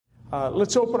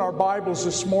Let's open our Bibles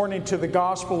this morning to the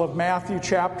Gospel of Matthew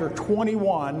chapter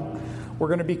 21. We're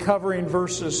going to be covering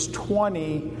verses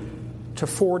 20 to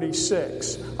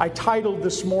 46. I titled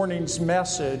this morning's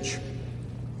message,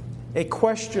 A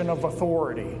Question of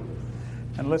Authority.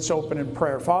 And let's open in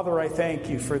prayer. Father, I thank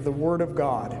you for the Word of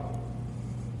God.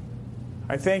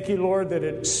 I thank you, Lord, that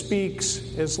it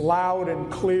speaks as loud and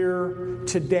clear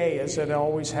today as it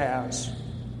always has.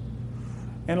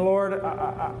 And Lord,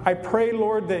 I pray,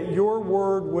 Lord, that your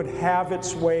word would have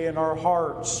its way in our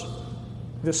hearts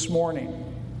this morning.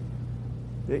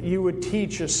 That you would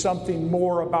teach us something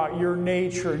more about your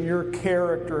nature and your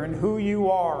character and who you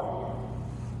are.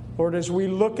 Lord, as we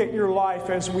look at your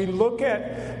life, as we look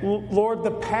at, Lord,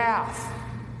 the path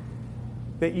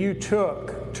that you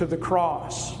took to the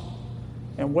cross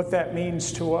and what that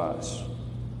means to us.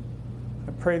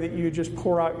 I pray that you just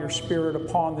pour out your Spirit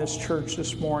upon this church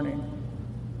this morning.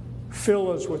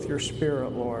 Fill us with your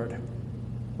Spirit, Lord.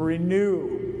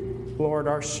 Renew, Lord,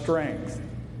 our strength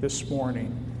this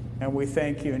morning. And we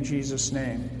thank you in Jesus'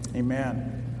 name.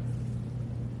 Amen.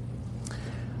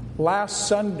 Last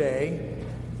Sunday,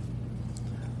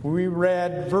 we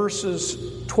read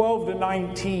verses 12 to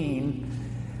 19.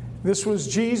 This was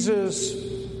Jesus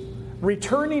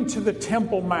returning to the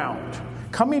Temple Mount.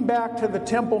 Coming back to the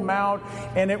Temple Mount,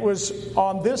 and it was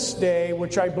on this day,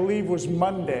 which I believe was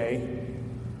Monday,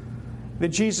 that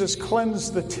Jesus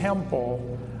cleansed the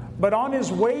temple. But on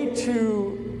his way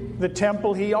to the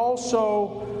temple, he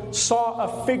also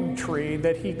saw a fig tree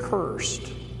that he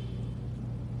cursed.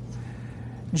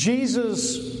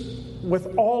 Jesus,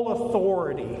 with all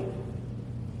authority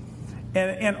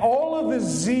and all of the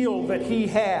zeal that he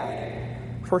had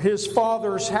for his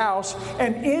Father's house,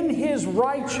 and in his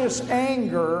righteous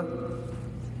anger,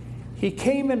 he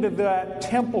came into that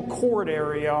temple court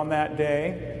area on that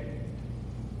day.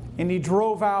 And he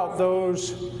drove out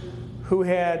those who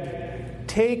had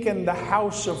taken the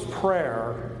house of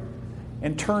prayer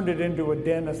and turned it into a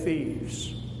den of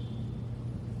thieves.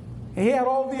 He had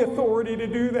all the authority to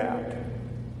do that.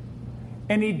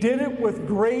 And he did it with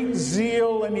great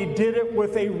zeal, and he did it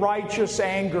with a righteous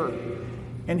anger.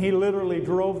 And he literally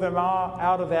drove them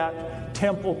out of that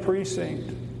temple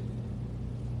precinct.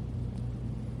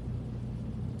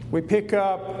 We pick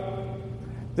up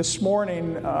this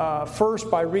morning, first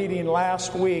by reading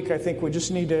last week. I think we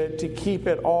just need to keep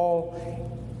it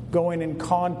all going in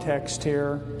context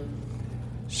here.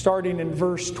 Starting in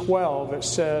verse 12, it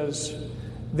says,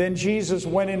 Then Jesus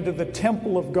went into the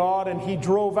temple of God, and he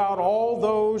drove out all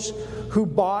those who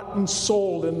bought and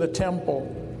sold in the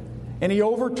temple. And he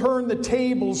overturned the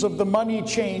tables of the money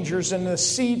changers and the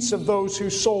seats of those who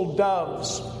sold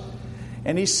doves.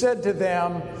 And he said to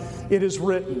them, It is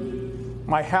written,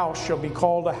 My house shall be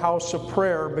called a house of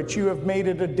prayer, but you have made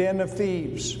it a den of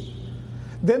thieves.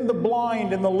 Then the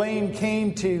blind and the lame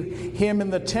came to him in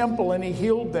the temple, and he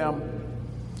healed them.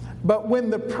 But when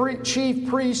the chief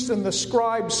priests and the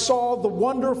scribes saw the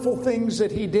wonderful things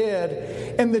that he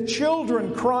did, and the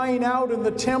children crying out in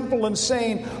the temple and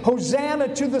saying,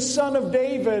 Hosanna to the Son of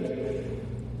David,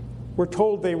 we're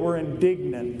told they were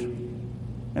indignant.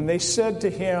 And they said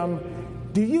to him,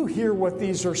 Do you hear what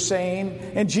these are saying?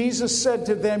 And Jesus said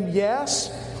to them,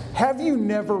 Yes. Have you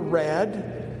never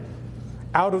read?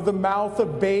 Out of the mouth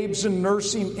of babes and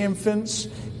nursing infants,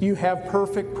 you have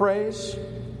perfect praise.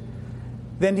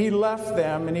 Then he left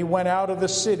them, and he went out of the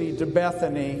city to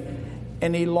Bethany,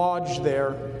 and he lodged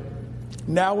there.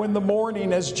 Now in the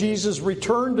morning, as Jesus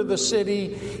returned to the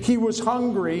city, he was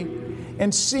hungry.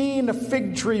 And seeing a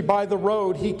fig tree by the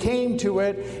road, he came to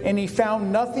it, and he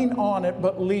found nothing on it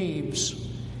but leaves.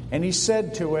 And he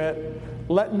said to it,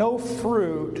 Let no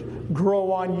fruit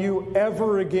grow on you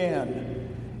ever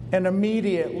again. And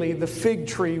immediately the fig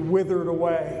tree withered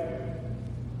away.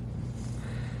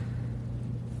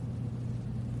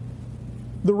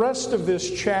 The rest of this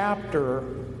chapter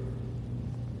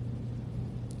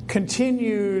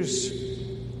continues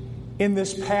in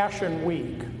this Passion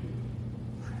Week.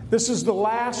 This is the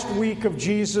last week of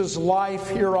Jesus' life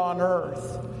here on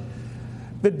earth.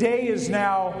 The day is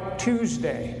now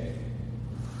Tuesday.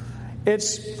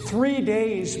 It's 3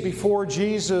 days before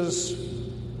Jesus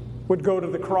would go to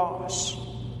the cross.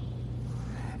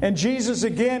 And Jesus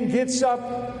again gets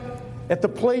up at the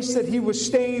place that he was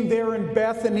staying there in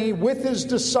Bethany with his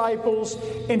disciples,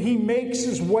 and he makes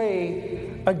his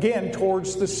way again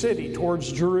towards the city, towards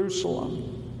Jerusalem.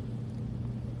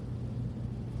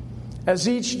 As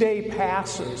each day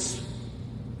passes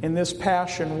in this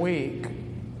Passion Week,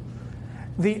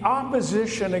 the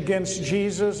opposition against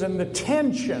Jesus and the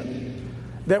tension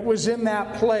that was in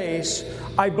that place,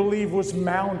 I believe, was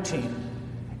mounting.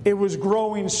 It was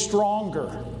growing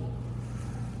stronger.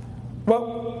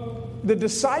 What the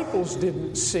disciples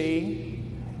didn't see,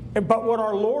 but what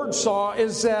our Lord saw,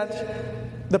 is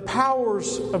that the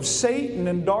powers of Satan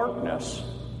and darkness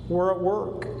were at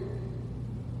work.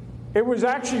 It was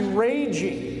actually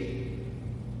raging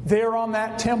there on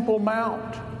that Temple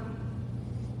Mount.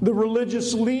 The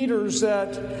religious leaders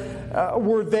that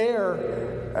were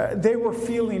there, they were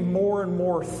feeling more and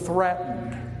more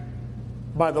threatened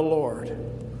by the Lord.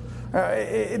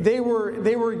 They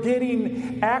were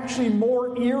getting actually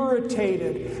more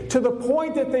irritated, to the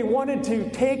point that they wanted to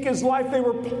take his life. They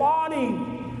were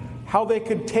plotting how they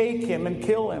could take him and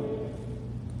kill him.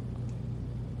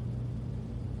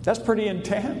 That's pretty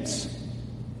intense.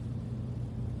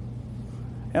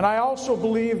 And I also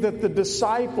believe that the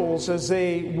disciples, as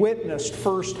they witnessed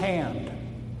firsthand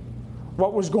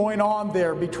what was going on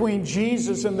there between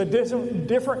Jesus and the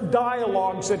different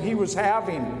dialogues that he was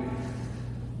having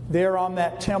there on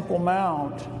that Temple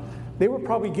Mount, they were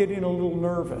probably getting a little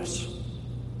nervous.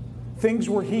 Things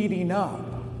were heating up.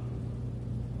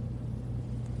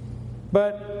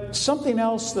 But something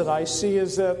else that I see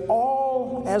is that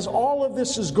as all of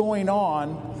this is going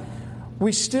on,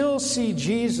 we still see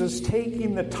Jesus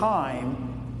taking the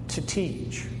time to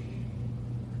teach,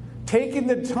 taking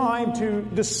the time to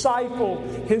disciple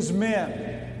his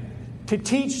men, to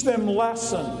teach them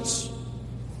lessons.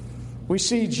 We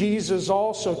see Jesus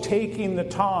also taking the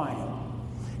time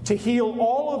to heal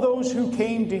all of those who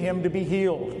came to him to be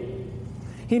healed.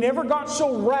 He never got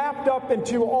so wrapped up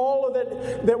into all of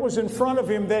it that was in front of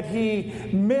him that he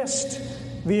missed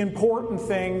the important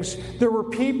things. There were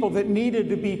people that needed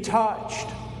to be touched.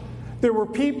 There were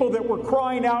people that were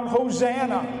crying out,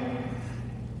 "Hosanna!"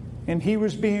 And he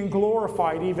was being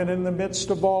glorified even in the midst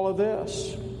of all of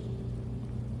this.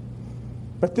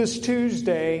 But this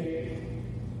Tuesday,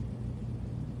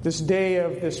 this day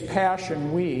of this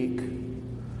Passion Week,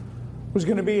 was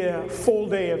going to be a full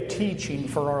day of teaching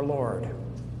for our Lord.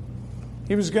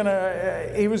 He was going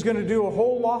to do a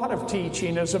whole lot of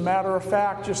teaching, as a matter of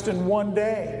fact, just in one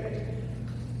day.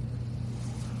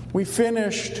 We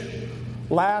finished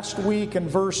last week in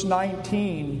verse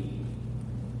 19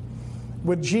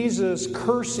 with Jesus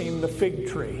cursing the fig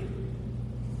tree.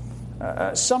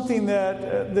 Something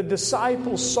that the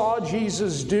disciples saw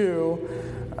Jesus do,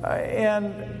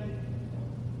 and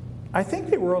I think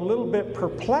they were a little bit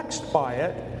perplexed by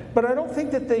it, but I don't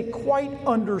think that they quite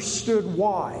understood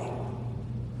why.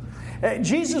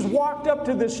 Jesus walked up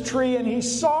to this tree and he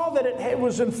saw that it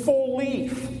was in full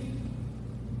leaf,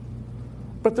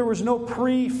 but there was no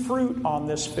pre-fruit on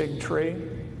this fig tree.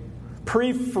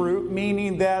 Pre-fruit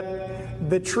meaning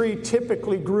that the tree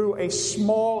typically grew a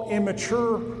small,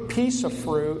 immature piece of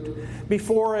fruit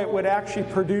before it would actually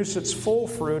produce its full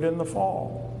fruit in the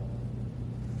fall.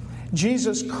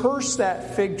 Jesus cursed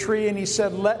that fig tree and he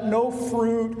said, "Let no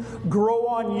fruit grow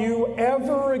on you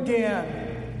ever again."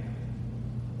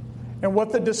 And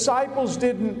what the disciples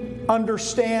didn't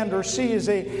understand or see is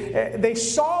they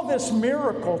saw this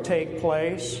miracle take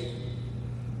place.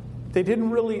 They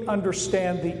didn't really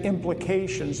understand the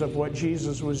implications of what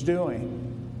Jesus was doing.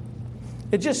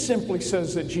 It just simply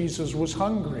says that Jesus was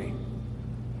hungry.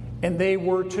 And they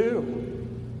were too.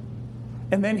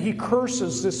 And then he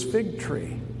curses this fig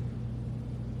tree.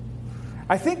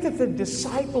 I think that the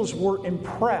disciples were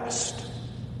impressed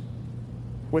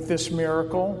with this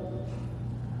miracle,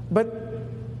 but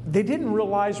they didn't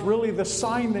realize really the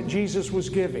sign that Jesus was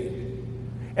giving.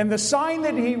 And the sign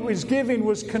that he was giving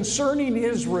was concerning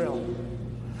Israel.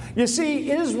 You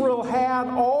see, Israel had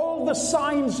all the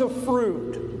signs of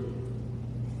fruit.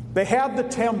 They had the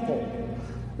temple.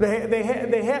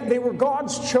 They were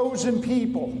God's chosen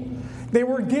people. They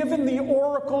were given the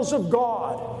oracles of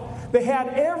God. They had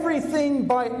everything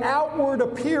by outward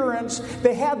appearance.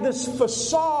 They had this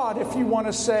facade, if you want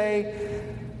to say,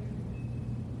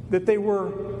 that they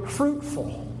were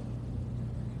fruitful.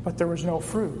 But there was no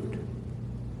fruit.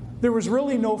 There was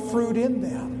really no fruit in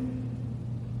them.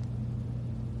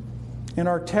 In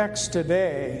our text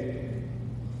today,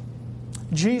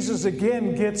 Jesus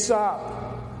again gets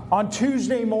up on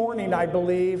Tuesday morning, I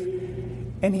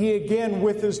believe, and he again,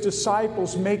 with his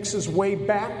disciples, makes his way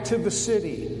back to the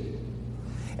city.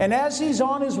 And as he's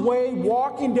on his way,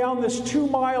 walking down this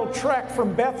 2-mile trek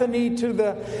from Bethany to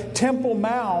the Temple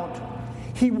Mount,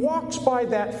 he walks by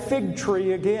that fig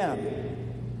tree again.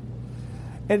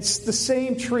 It's the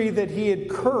same tree that he had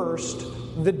cursed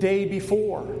the day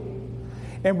before.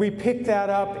 And we pick that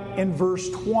up in verse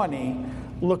 20.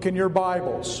 Look in your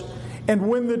Bibles. And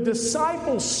when the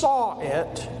disciples saw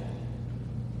it,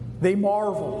 they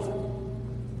marveled,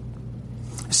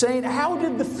 saying, "How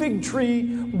did the fig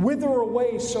tree wither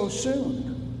away so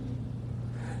soon?"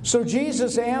 So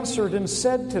Jesus answered and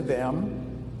said to them,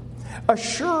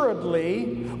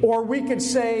 assuredly, or we could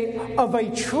say, of a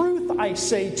truth I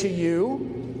say to you,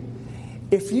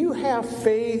 if you have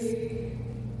faith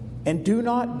and do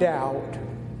not doubt,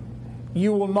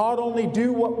 you will not only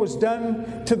do what was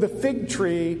done to the fig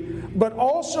tree, but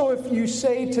also if you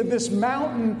say to this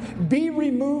mountain, be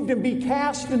removed and be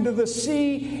cast into the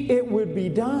sea, it would be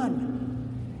done.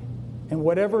 And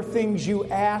whatever things you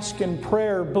ask in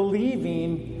prayer,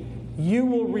 believing, you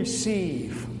will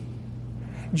receive.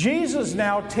 Jesus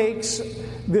now takes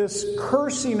this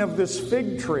cursing of this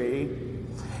fig tree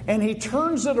and he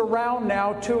turns it around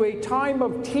now to a time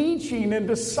of teaching and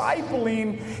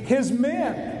discipling his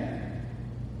men.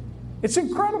 It's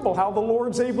incredible how the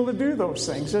Lord's able to do those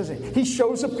things, isn't he? He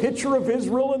shows a picture of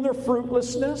Israel and their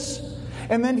fruitlessness,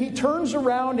 and then he turns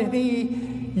around and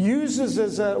he uses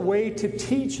as a way to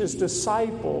teach his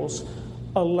disciples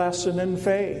a lesson in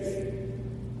faith.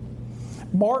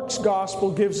 Mark's gospel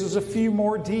gives us a few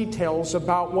more details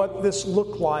about what this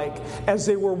looked like as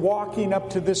they were walking up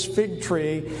to this fig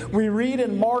tree. We read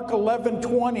in Mark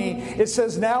 11:20, it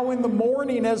says, now in the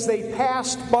morning as they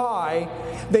passed by,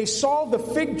 they saw the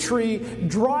fig tree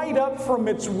dried up from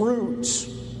its roots.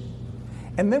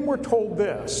 And then we're told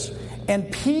this,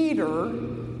 and Peter,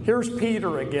 here's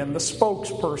Peter again, the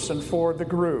spokesperson for the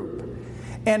group.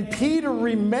 And Peter,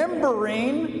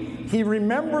 he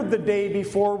remembered the day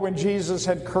before when Jesus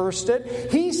had cursed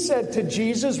it. He said to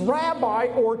Jesus, Rabbi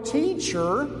or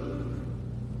teacher,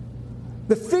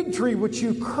 the fig tree which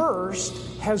you cursed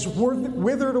has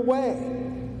withered away.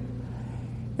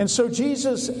 And so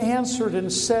Jesus answered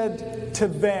and said to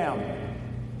them,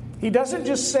 he doesn't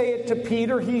just say it to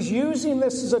Peter, he's using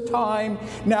this as a time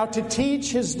now to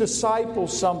teach his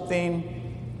disciples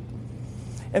something.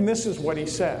 And this is what he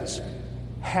says.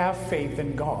 Have faith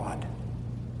in God.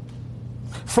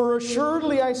 For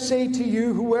assuredly I say to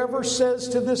you, whoever says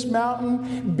to this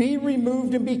mountain, be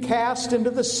removed and be cast into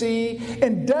the sea,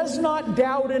 and does not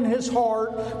doubt in his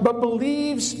heart, but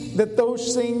believes that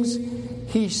those things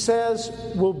he says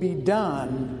will be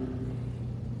done,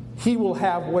 he will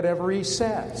have whatever he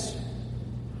says.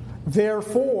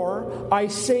 Therefore, I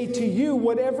say to you,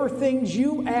 whatever things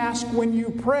you ask when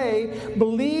you pray,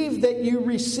 believe that you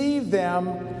receive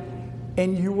them,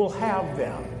 and you will have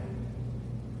them.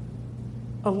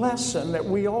 A lesson that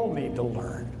we all need to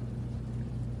learn.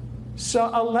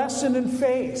 So a lesson in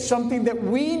faith, something that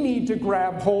we need to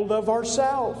grab hold of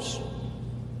ourselves.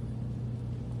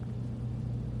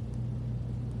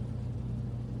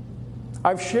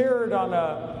 I've shared on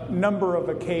a number of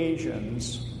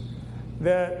occasions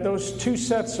that those two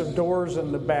sets of doors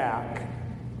in the back,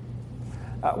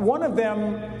 one of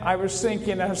them, I was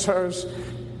thinking as I was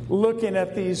looking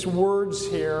at these words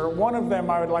here, one of them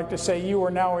I would like to say, you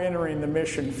are now entering the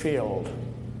mission field,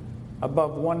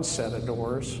 above one set of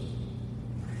doors.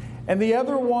 And the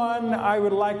other one I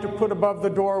would like to put above the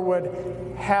door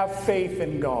would have faith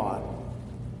in God.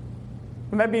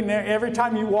 And that means every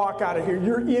time you walk out of here,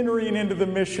 you're entering into the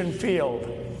mission field.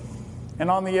 And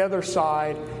on the other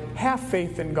side, have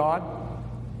faith in God.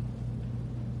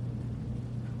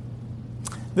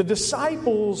 The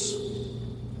disciples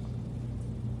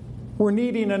were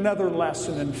needing another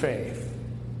lesson in faith.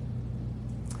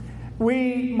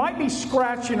 We might be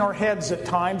scratching our heads at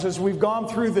times as we've gone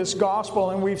through this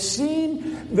gospel and we've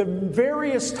seen the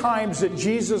various times that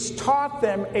Jesus taught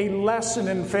them a lesson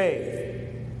in faith.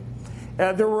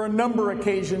 There were a number of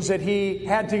occasions that he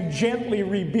had to gently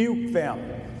rebuke them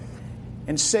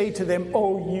and say to them,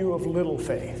 "Oh, you of little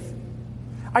faith.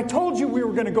 I told you we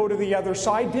were going to go to the other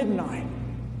side, didn't I?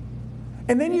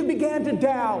 And then you began to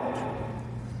doubt.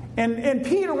 And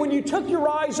Peter, when you took your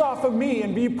eyes off of me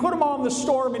and you put them on the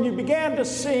storm and you began to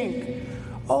sink,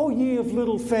 oh, ye of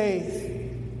little faith."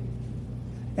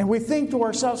 And we think to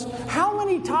ourselves, how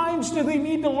many times do they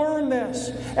need to learn this?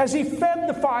 As he fed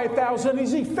the 5,000,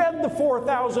 as he fed the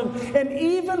 4,000, and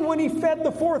even when he fed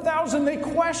the 4,000, they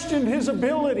questioned his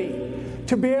ability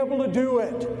to be able to do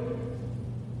it.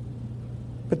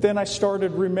 But then I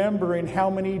started remembering how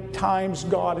many times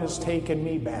God has taken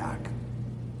me back.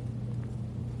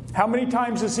 How many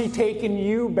times has he taken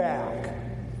you back?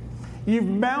 You've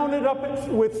mounted up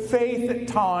with faith at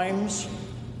times,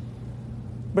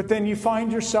 but then you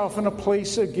find yourself in a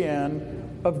place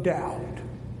again of doubt,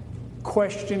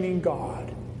 questioning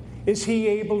God. Is he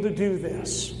able to do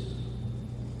this?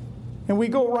 And we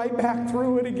go right back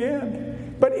through it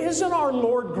again. But isn't our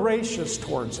Lord gracious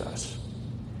towards us?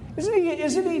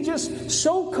 Isn't he just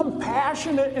so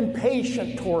compassionate and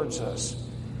patient towards us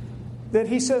that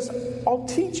he says, I'll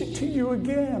teach it to you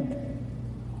again.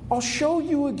 I'll show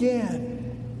you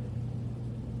again.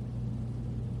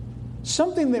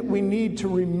 something that we need to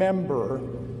remember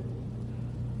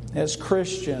as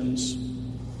Christians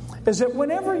is that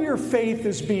whenever your faith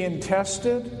is being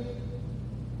tested,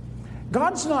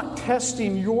 God's not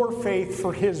testing your faith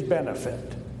for His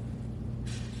benefit.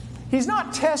 He's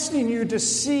not testing you to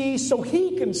see so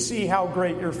He can see how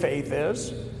great your faith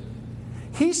is.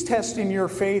 He's testing your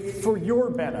faith for your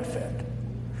benefit,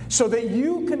 so that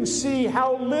you can see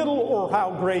how little or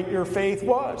how great your faith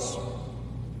was.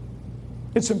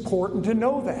 It's important to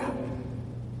know that.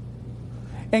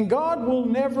 And God will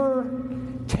never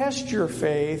test your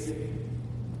faith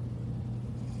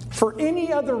for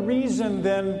any other reason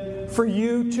than for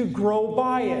you to grow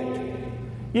by it.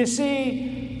 You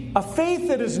see, a faith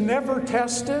that is never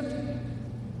tested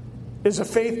is a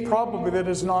faith probably that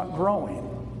is not growing.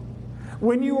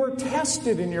 When you are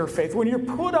tested in your faith, when you're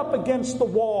put up against the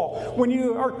wall, when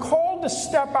you are called to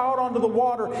step out onto the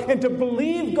water and to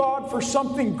believe God for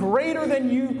something greater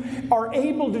than you are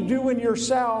able to do in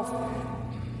yourself,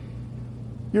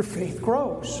 your faith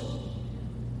grows.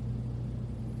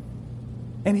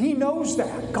 And He knows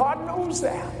that. God knows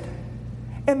that.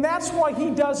 And that's why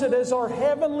He does it as our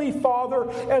Heavenly Father,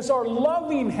 as our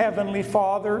loving Heavenly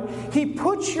Father. He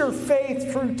puts your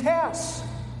faith through tests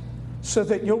so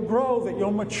that you'll grow, that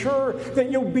you'll mature,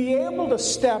 that you'll be able to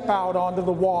step out onto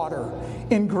the water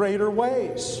in greater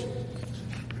ways.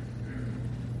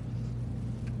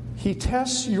 He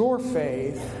tests your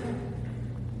faith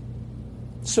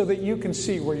so that you can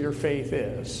see where your faith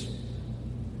is.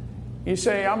 You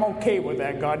say, I'm okay with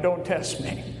that, God, don't test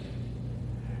me.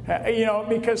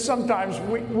 Because sometimes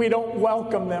we don't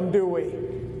welcome them, do we?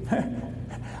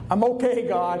 I'm okay,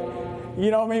 God.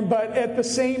 But at the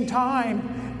same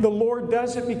time, the Lord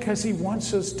does it because He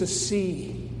wants us to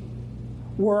see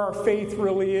where our faith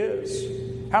really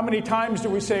is. How many times do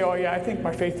we say, oh yeah, I think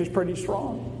my faith is pretty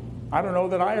strong? I don't know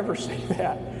that I ever say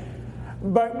that.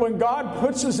 But when God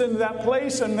puts us into that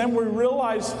place and then we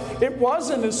realize it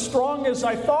wasn't as strong as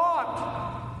I thought.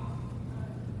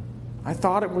 I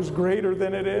thought it was greater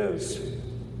than it is.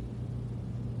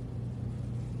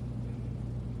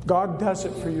 God does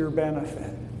it for your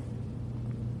benefit.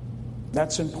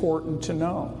 That's important to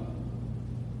know.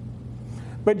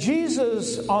 But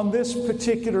Jesus, on this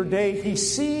particular day, He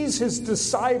sees His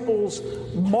disciples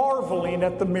marveling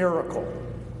at the miracle.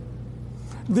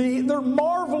 They're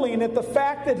marveling at the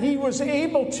fact that He was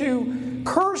able to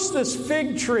curse this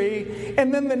fig tree,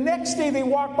 and then the next day they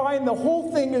walk by and the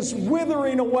whole thing is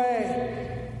withering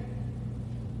away.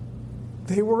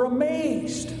 They were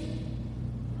amazed.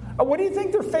 What do you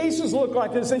think their faces looked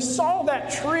like as they saw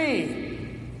that tree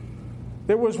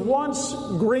that was once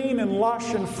green and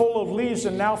lush and full of leaves,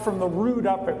 and now from the root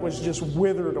up it was just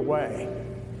withered away?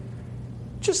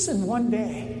 Just in one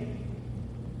day.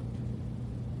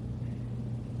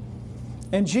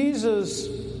 And Jesus,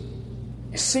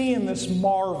 seeing this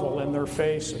marvel in their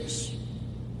faces,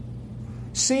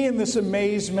 seeing this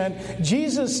amazement,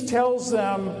 Jesus tells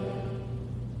them,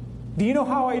 do you know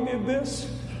how I did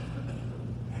this?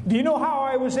 Do you know how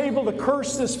I was able to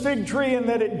curse this fig tree and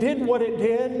that it did what it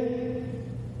did?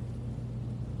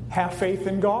 Have faith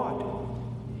in God.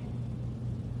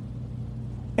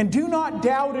 And do not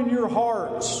doubt in your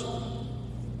hearts,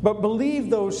 but believe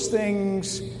those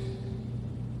things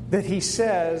that He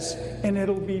says, and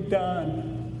it'll be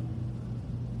done.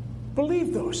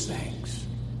 Believe those things.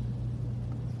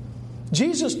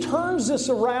 Jesus turns this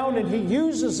around and He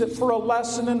uses it for a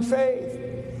lesson in faith.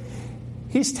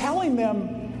 He's telling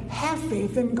them, have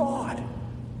faith in God.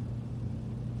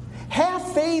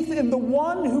 Have faith in the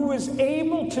one who is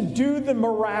able to do the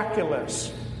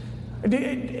miraculous.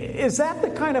 Is that the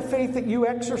kind of faith that you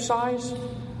exercise?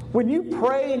 When you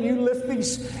pray and you lift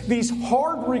these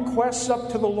hard requests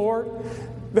up to the Lord,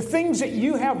 the things that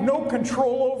you have no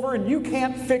control over and you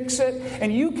can't fix it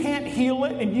and you can't heal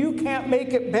it and you can't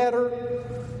make it better,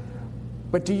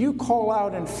 but do you call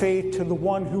out in faith to the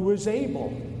one who is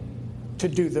able to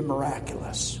do the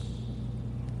miraculous?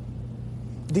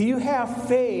 Do you have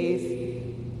faith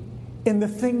in the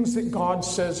things that God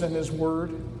says in His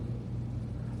Word?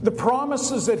 The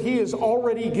promises that He has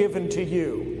already given to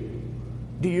you.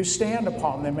 Do you stand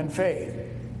upon them in faith?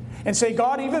 And say,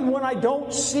 God, even when I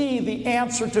don't see the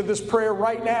answer to this prayer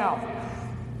right now,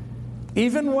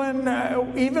 even when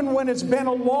it's been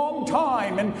a long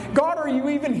time, and God, are you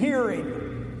even hearing?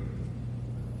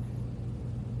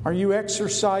 Are you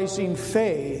exercising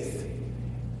faith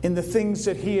in the things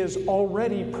that He has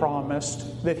already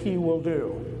promised that He will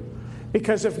do?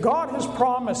 Because if God has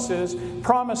promised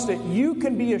it, you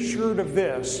can be assured of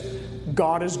this: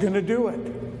 God is going to do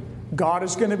it. God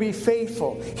is going to be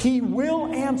faithful. He will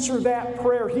answer that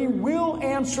prayer. He will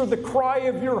answer the cry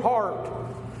of your heart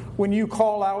when you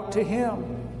call out to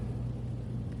Him.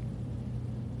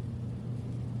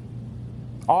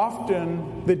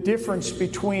 Often, the difference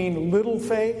between little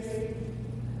faith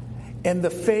and the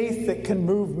faith that can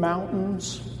move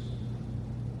mountains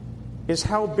is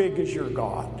how big is your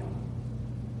God?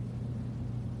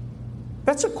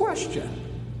 That's a question.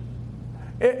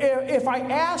 If I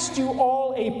asked you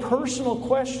all a personal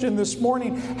question this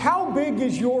morning, how big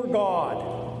is your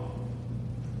God?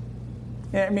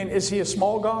 I mean, is He a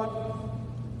small God?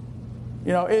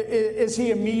 You know, is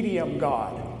He a medium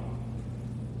God?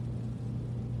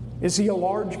 Is He a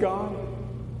large God?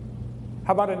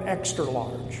 How about an extra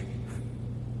large?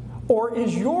 Or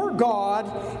is your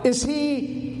God, is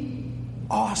He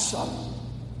awesome?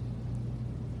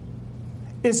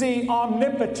 Is He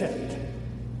omnipotent?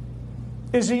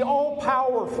 Is He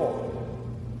all-powerful?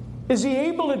 Is He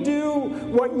able to do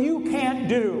what you can't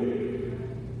do?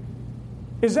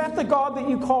 Is that the God that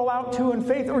you call out to in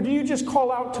faith? Or do you just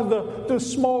call out to the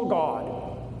small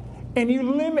God and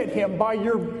you limit Him by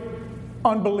your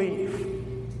unbelief,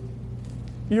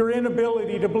 your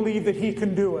inability to believe that He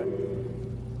can do it?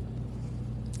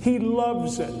 He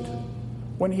loves it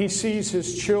when He sees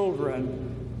His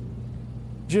children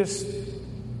just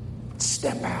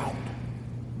step out.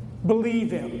 Believe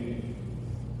Him.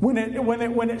 When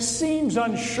it seems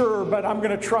unsure, but I'm going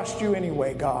to trust You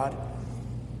anyway, God.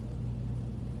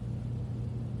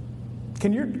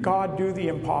 Can your God do the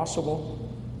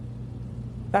impossible?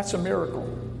 That's a miracle.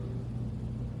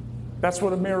 That's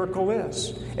what a miracle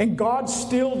is. And God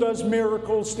still does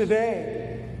miracles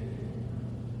today.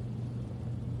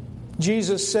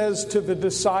 Jesus says to the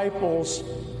disciples,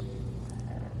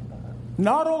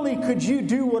 not only could you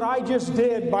do what I just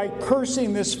did by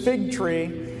cursing this fig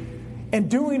tree and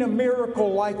doing a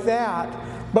miracle like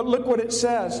that, but look what it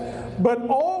says. But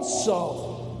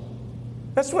also,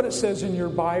 that's what it says in your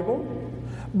Bible.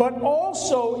 But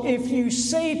also, if you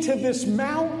say to this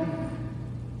mountain,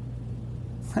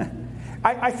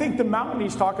 I think the mountain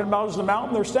he's talking about is the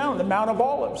mountain they're standing on, the Mount of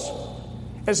Olives.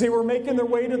 As they were making their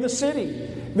way to the city,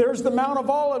 there's the Mount of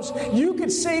Olives. You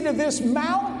could say to this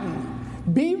mountain,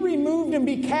 be removed and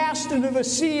be cast into the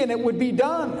sea, and it would be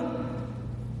done.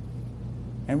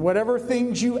 And whatever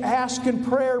things you ask in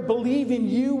prayer, believing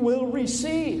you will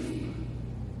receive.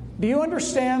 Do you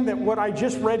understand that what I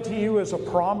just read to you is a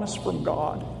promise from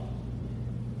God?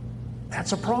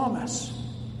 That's a promise.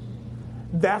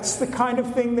 That's the kind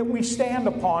of thing that we stand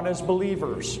upon as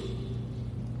believers.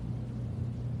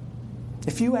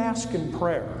 If you ask in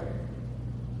prayer,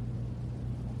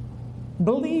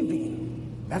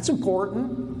 believing, that's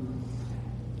important,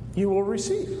 you will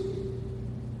receive.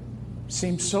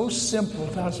 Seems so simple,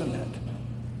 doesn't it?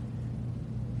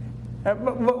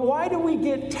 But why do we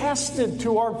get tested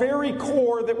to our very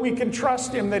core that we can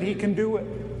trust Him that He can do it?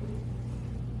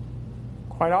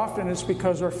 Quite often it's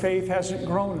because our faith hasn't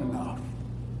grown enough.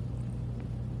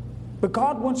 But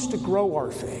God wants to grow our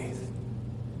faith.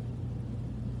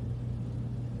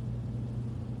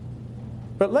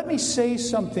 But let me say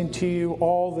something to you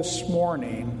all this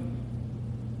morning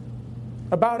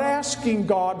about asking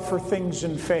God for things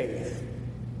in faith.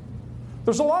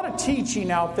 There's a lot of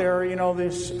teaching out there,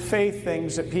 these faith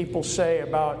things that people say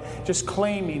about just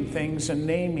claiming things and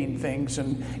naming things,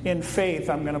 and in faith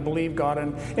I'm going to believe God.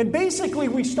 And basically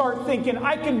we start thinking,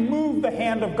 I can move the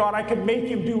hand of God, I can make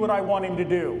Him do what I want Him to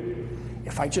do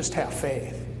if I just have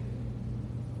faith.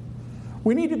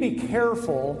 We need to be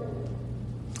careful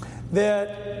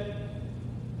that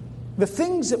the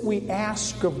things that we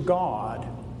ask of God,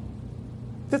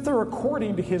 that they're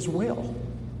according to His will.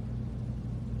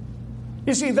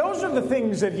 You see, those are the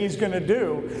things that He's going to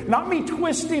do. Not me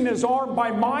twisting His arm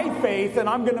by my faith and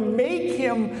I'm going to make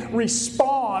Him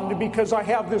respond because I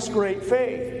have this great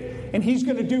faith. And He's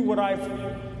going to do what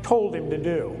I've told Him to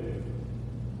do.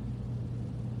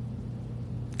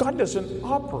 God doesn't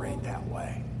operate that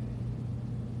way.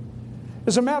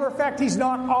 As a matter of fact, He's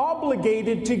not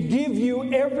obligated to give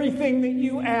you everything that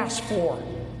you ask for.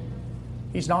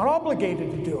 He's not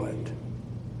obligated to do it.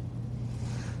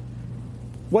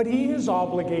 What He is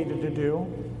obligated to do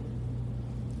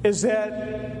is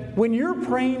that when you're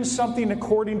praying something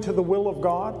according to the will of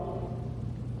God,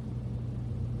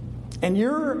 and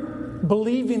you're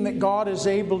believing that God is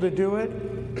able to do it,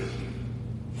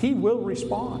 He will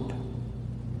respond.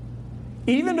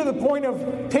 Even to the point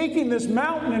of taking this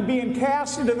mountain and being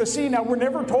cast into the sea. Now, we're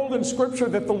never told in Scripture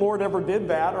that the Lord ever did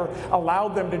that or allowed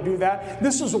them to do that.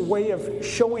 This is a way of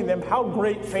showing them how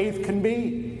great faith can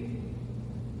be.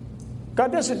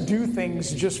 God doesn't do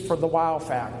things just for the wow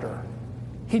factor.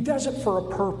 He does it for a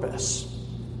purpose.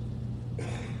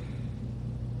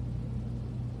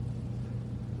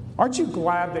 Aren't you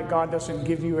glad that God doesn't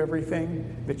give you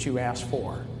everything that you ask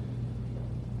for?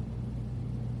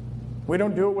 We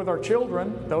don't do it with our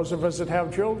children, those of us that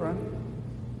have children.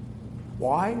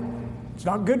 Why? It's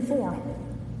not good for them.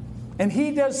 And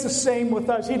He does the same with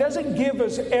us. He doesn't give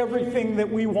us everything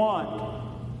that we want.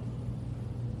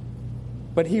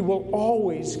 But He will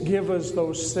always give us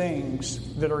those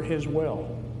things that are His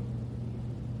will.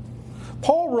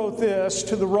 Paul wrote this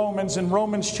to the Romans in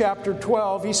Romans chapter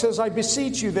 12. He says, I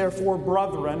beseech you, therefore,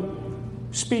 brethren,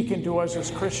 speaking to us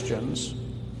as Christians,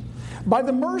 by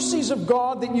the mercies of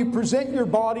God, that you present your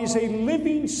bodies a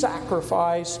living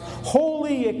sacrifice,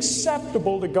 wholly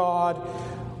acceptable to God,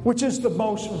 which is the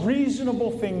most reasonable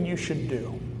thing you should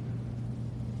do.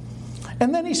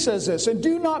 And then he says this, and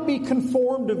do not be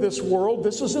conformed to this world.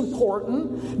 This is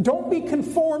important. Don't be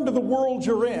conformed to the world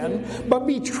you're in, but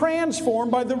be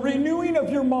transformed by the renewing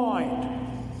of your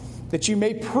mind, that you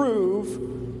may prove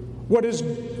what is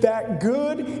that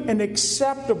good and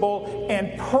acceptable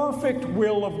and perfect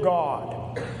will of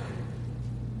God.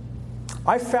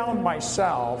 I found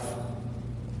myself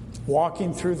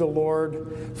walking through the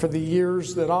Lord for the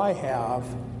years that I have,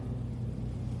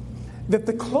 that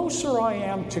the closer I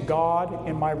am to God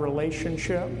in my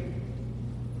relationship,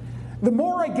 the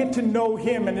more I get to know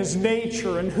Him and His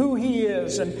nature and who He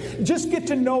is, and just get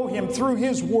to know Him through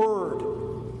His Word.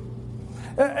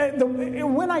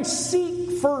 When I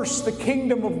seek first the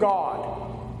kingdom of God,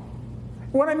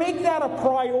 when I make that a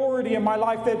priority in my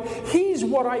life, that He's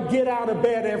what I get out of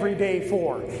bed every day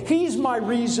for. He's my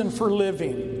reason for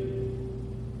living.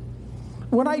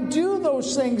 When I do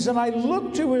those things and I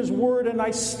look to His Word and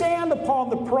I stand upon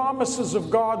the promises of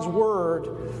God's Word,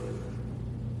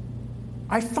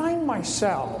 I find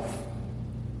myself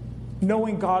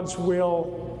knowing God's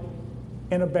will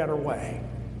in a better way.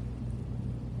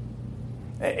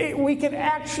 We can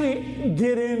actually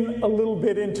get in a little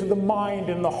bit into the mind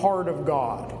and the heart of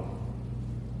God,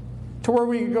 to where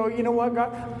we can go, you know what,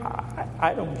 God,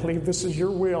 I don't believe this is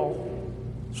your will,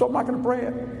 so I'm not going to pray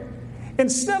it.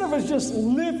 Instead of us just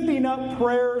lifting up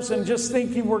prayers and just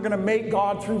thinking we're going to make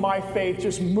God through my faith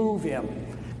just move Him,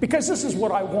 because this is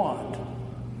what I want.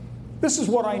 This is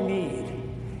what I need.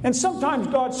 And sometimes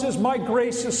God says, my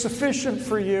grace is sufficient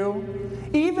for you.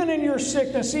 Even in your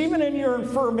sickness, even in your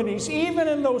infirmities, even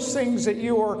in those things that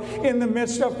you are in the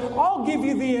midst of, I'll give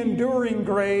you the enduring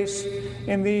grace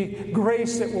and the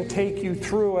grace that will take you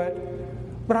through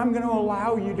it. But I'm going to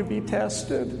allow you to be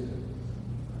tested.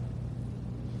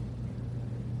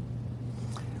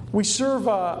 We serve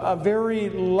a very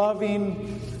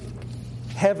loving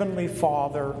Heavenly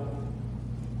Father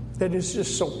that is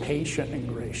just so patient and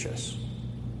gracious.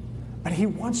 But He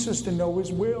wants us to know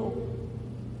His will.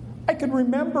 I can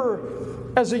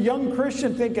remember as a young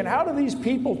Christian thinking, how do these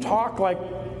people talk like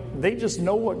they just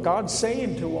know what God's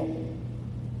saying to them?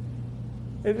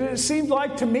 It seemed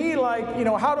like to me, like, you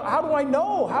know, how do I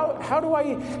know? How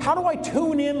do I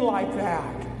tune in like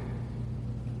that?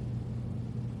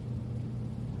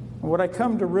 What I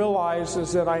come to realize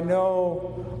is that I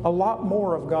know a lot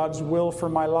more of God's will for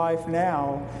my life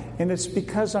now, and it's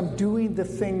because I'm doing the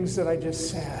things that I just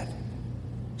said.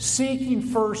 Seeking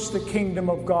first the kingdom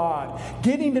of God,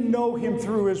 getting to know Him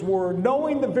through His Word,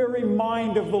 knowing the very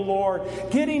mind of the Lord,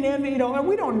 getting in, and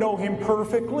we don't know Him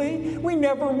perfectly. We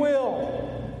never will.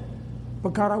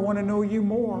 But God, I want to know You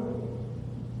more.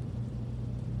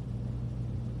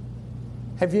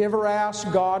 Have you ever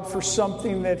asked God for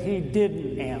something that He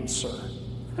didn't answer?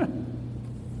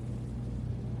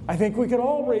 I think we could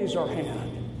all raise our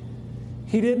hand.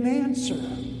 He didn't answer.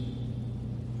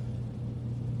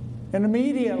 And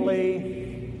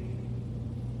immediately,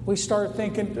 we start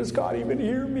thinking, does God even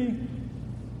hear me?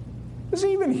 Does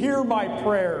He even hear my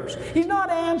prayers? He's not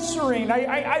answering.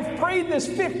 I've prayed this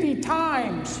 50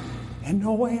 times and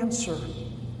no answer.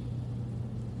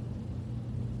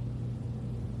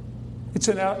 It's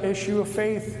an issue of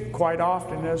faith quite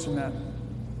often, isn't it?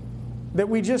 That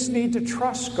we just need to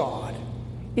trust God,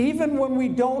 even when we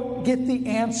don't get the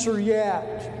answer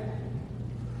yet.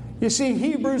 You see,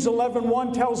 Hebrews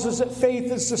 11:1 tells us that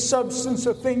faith is the substance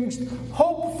of things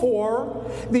hoped for,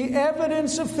 the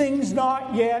evidence of things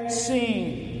not yet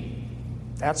seen.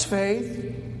 That's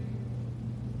faith.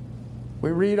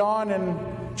 We read on in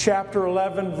chapter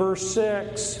 11, verse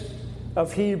 6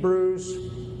 of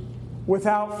Hebrews,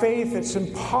 without faith it's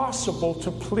impossible to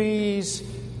please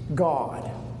God.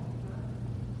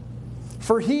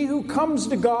 For he who comes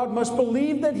to God must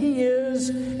believe that He is,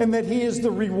 and that He is the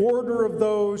rewarder of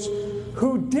those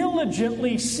who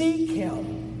diligently seek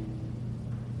Him.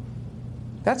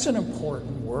 That's an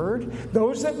important word.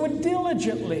 Those that would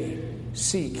diligently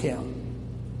seek Him.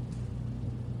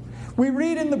 We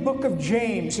read in the book of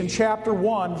James in chapter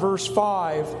 1, verse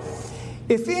 5,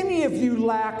 if any of you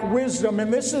lack wisdom,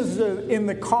 and this is in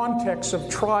the context of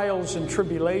trials and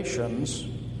tribulations,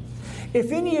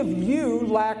 if any of you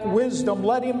lack wisdom,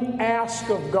 let him ask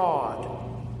of God,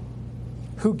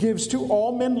 who gives to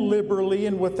all men liberally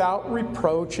and without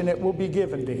reproach, and it will be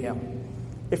given to him.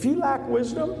 If you lack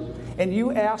wisdom and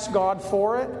you ask God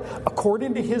for it,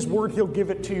 according to His word, He'll give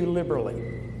it to you liberally.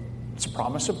 It's a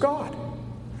promise of God.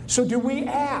 So do we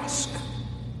ask?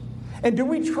 And do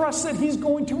we trust that He's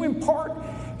going to impart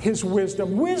His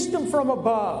wisdom? Wisdom from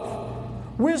above.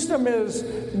 Wisdom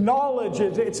is knowledge.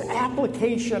 It's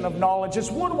application of knowledge.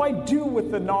 It's what do I do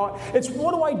with the knowledge? It's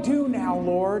what do I do now,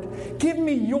 Lord? Give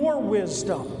me your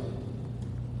wisdom.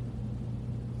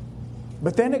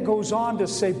 But then it goes on to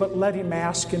say, but let him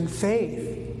ask in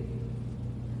faith,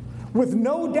 with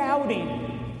no doubting.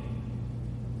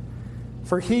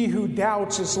 For he who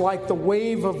doubts is like the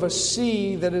wave of a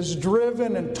sea that is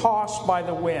driven and tossed by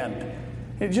the wind.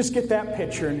 And just get that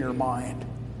picture in your mind.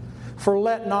 For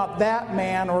let not that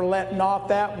man or let not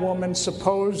that woman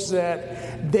suppose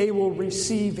that they will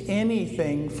receive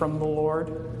anything from the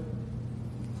Lord.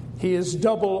 He is a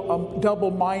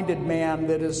double-minded man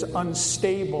that is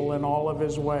unstable in all of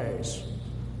his ways.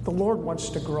 The Lord wants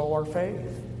to grow our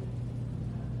faith.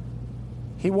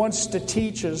 He wants to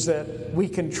teach us that we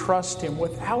can trust Him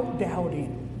without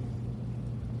doubting.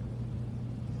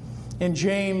 In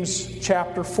James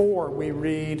chapter 4, we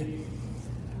read,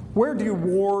 where do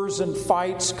wars and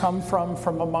fights come from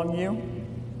among you?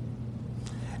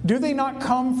 Do they not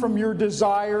come from your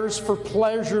desires for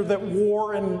pleasure that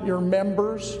war in your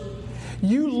members?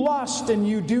 You lust and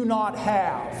you do not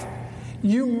have.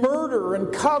 You murder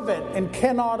and covet and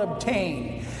cannot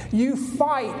obtain. You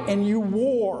fight and you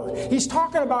war. He's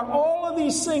talking about all of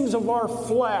these things of our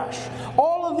flesh,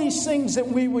 all of these things that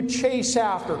we would chase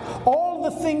after, all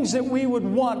the things that we would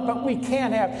want but we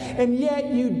can't have. And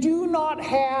yet you do not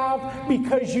have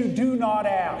because you do not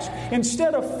ask.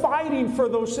 Instead of fighting for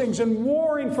those things and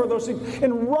warring for those things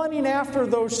and running after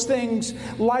those things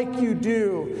like you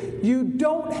do, you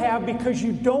don't have because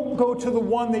you don't go to the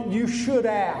one that you should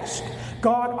ask.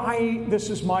 God,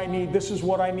 this is my need. This is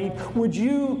what I need. Would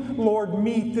you, Lord,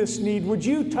 meet this need? Would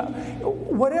you,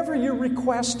 whatever your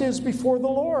request is before the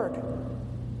Lord.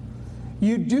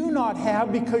 You do not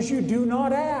have because you do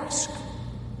not ask.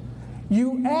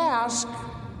 You ask,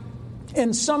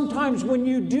 and sometimes when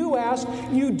you do ask,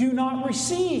 you do not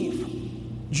receive.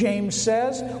 James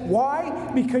says,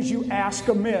 why? Because you ask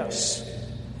amiss,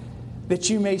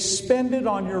 that you may spend it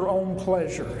on your own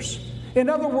pleasures. In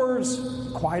other words,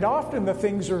 quite often the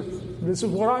things are, this is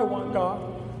what I want, God.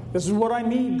 This is what I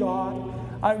need, God.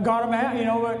 But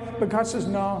God says,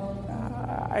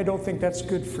 no, I don't think that's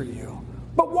good for you.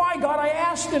 But why, God? I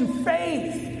asked in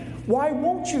faith. Why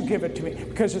won't you give it to me?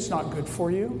 Because it's not good for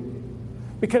you.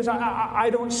 Because I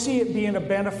don't see it being a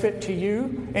benefit to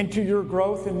you and to your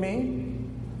growth in me.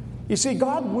 You see,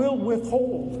 God will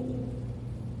withhold.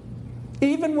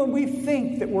 Even when we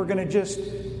think that we're going to just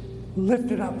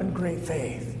lift it up in great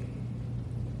faith.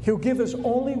 He'll give us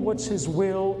only what's His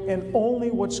will and only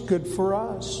what's good for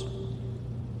us.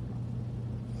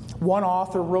 One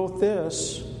author wrote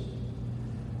this,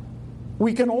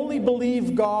 we can only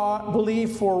believe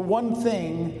for one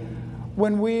thing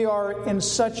when we are in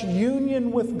such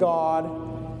union with God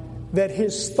that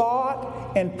His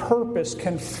thought and purpose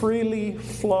can freely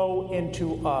flow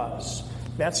into us.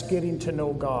 That's getting to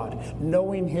know God,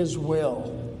 knowing His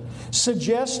will.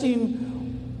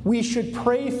 Suggesting we should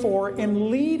pray for and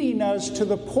leading us to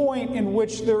the point in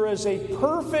which there is a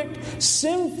perfect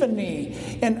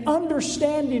symphony and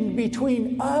understanding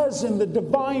between us and the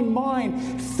divine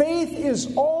mind. Faith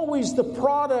is always the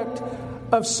product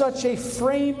of such a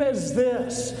frame as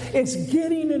this. It's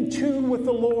getting in tune with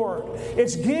the Lord.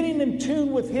 It's getting in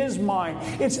tune with His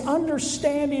mind. It's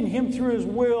understanding Him through His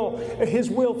will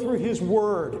through His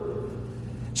Word.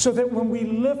 So that when we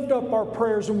lift up our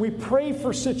prayers and we pray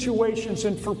for situations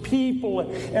and for people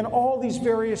and all these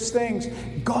various things,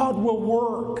 God will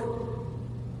work.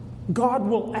 God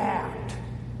will act.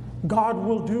 God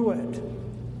will do it.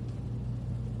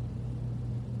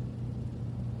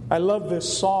 I love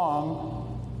this song.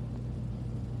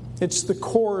 It's the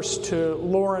chorus to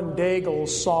Lauren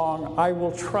Daigle's song, I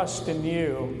Will Trust in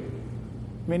You.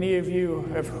 Many of you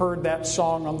have heard that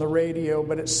song on the radio,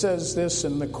 but it says this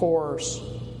in the chorus.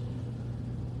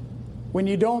 When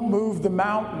you don't move the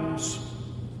mountains,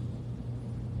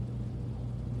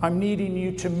 I'm needing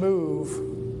you to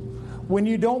move. When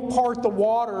you don't part the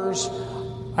waters,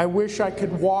 I wish I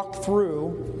could walk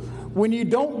through. When you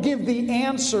don't give the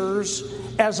answers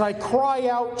as I cry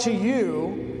out to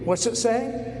you, what's it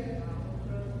say?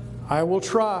 I will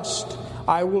trust.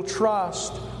 I will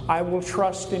trust. I will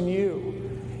trust in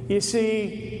you. You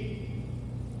see,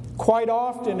 quite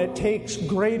often it takes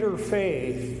greater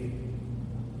faith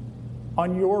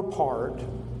on your part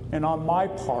and on my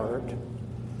part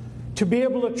to be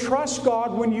able to trust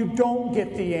God when you don't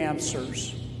get the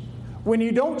answers, when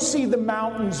you don't see the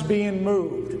mountains being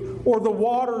moved or the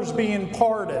waters being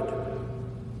parted,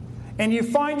 and you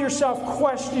find yourself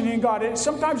questioning God.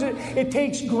 Sometimes it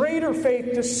takes greater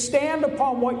faith to stand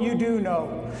upon what you do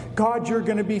know. God, you're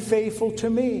going to be faithful to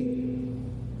me,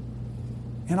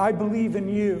 and I believe in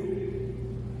you,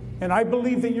 and I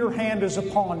believe that your hand is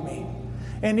upon me.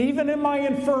 And even in my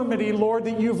infirmity, Lord,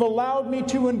 that you've allowed me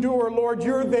to endure, Lord,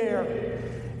 you're there.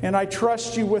 And I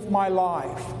trust you with my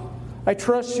life. I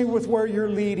trust you with where you're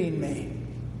leading me.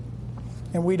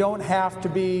 And we don't have to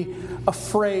be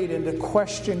afraid and to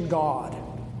question God.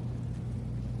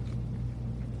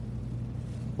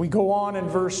 We go on in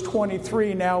verse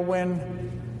 23. Now,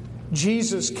 when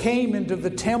Jesus came into the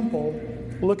temple,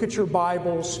 look at your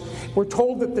Bibles, we're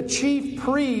told that the chief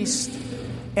priest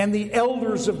and the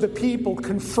elders of the people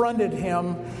confronted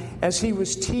him as he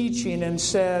was teaching and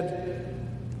said,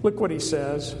 look what he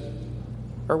says,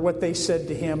 or what they said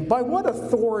to him. By what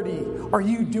authority are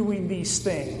you doing these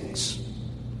things?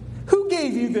 Who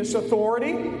gave you this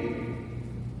authority?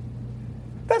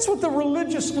 That's what the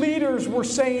religious leaders were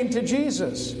saying to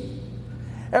Jesus.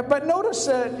 But notice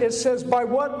that it says, by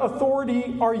what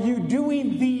authority are you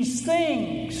doing these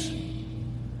things?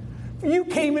 You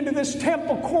came into this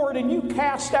temple court and you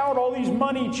cast out all these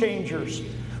money changers.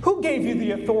 Who gave you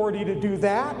the authority to do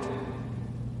that?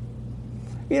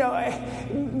 You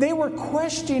know, they were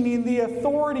questioning the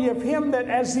authority of him, that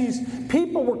as these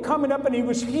people were coming up and he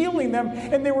was healing them,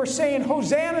 and they were saying,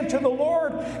 Hosanna to the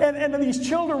Lord, and these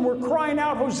children were crying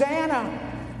out, Hosanna.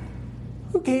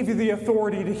 Who gave you the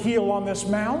authority to heal on this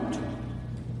mount?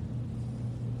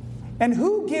 And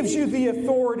who gives you the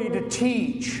authority to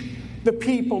teach the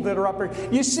people that are up here?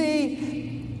 You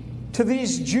see, to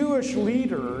these Jewish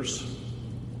leaders,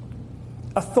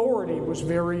 authority was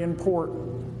very important.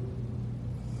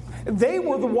 They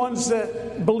were the ones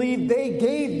that believed they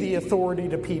gave the authority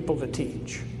to people to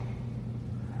teach.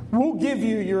 We'll give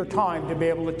you your time to be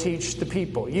able to teach the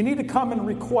people. You need to come and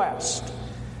request.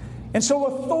 And so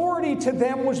authority to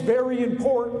them was very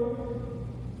important.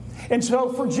 And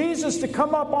so for Jesus to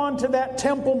come up onto that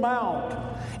Temple Mount,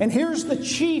 and here's the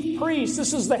chief priest,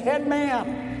 this is the head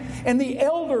man, and the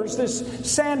elders,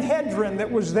 this Sanhedrin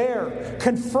that was there,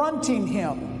 confronting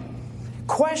him,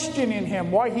 questioning him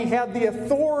why he had the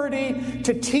authority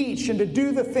to teach and to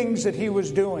do the things that he was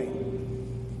doing.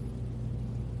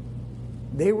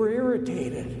 They were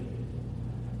irritated.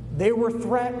 They were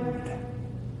threatened.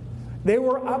 They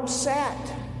were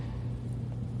upset.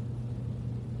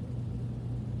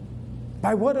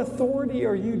 By what authority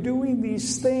are you doing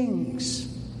these things?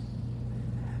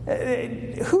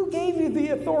 Who gave you the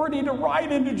authority to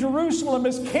ride into Jerusalem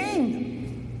as king?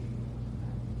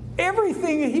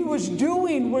 Everything he was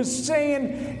doing was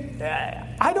saying,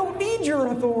 I don't need your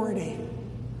authority.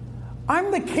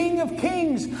 I'm the King of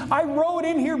Kings. I rode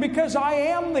in here because I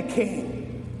am the king.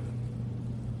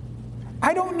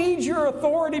 I don't need your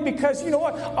authority because, you know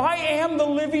what? I am the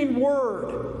living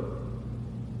Word.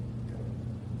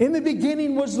 In the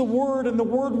beginning was the Word, and the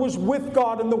Word was with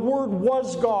God, and the Word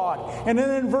was God. And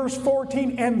then in verse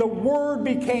 14, and the Word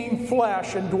became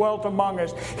flesh and dwelt among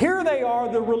us. Here they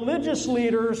are, the religious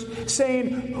leaders,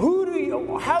 saying,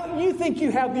 how do you think you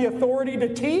have the authority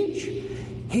to teach?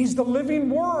 He's the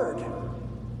living Word.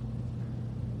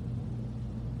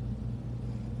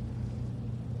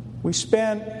 We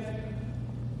spent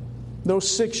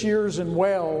those 6 years in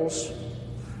Wales,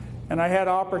 and I had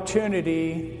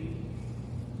opportunity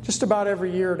just about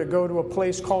every year to go to a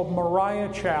place called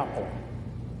Moriah Chapel.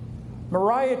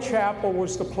 Moriah Chapel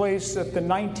was the place that the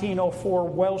 1904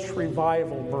 Welsh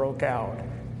Revival broke out.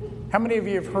 How many of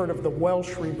you have heard of the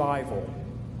Welsh Revival?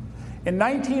 In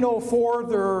 1904,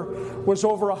 there was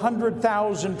over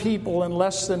 100,000 people in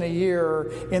less than a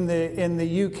year in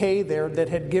the UK there that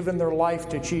had given their life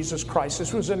to Jesus Christ.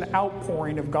 This was an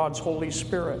outpouring of God's Holy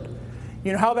Spirit.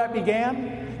 You know how that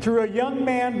began? Through a young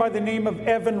man by the name of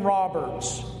Evan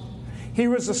Roberts. He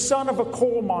was the son of a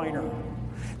coal miner.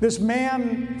 This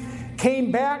man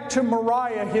came back to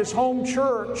Moriah, his home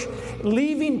church,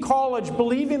 leaving college,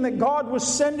 believing that God was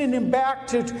sending him back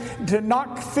to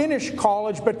not finish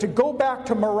college, but to go back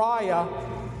to Moriah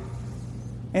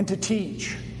and to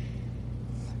teach.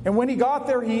 And when he got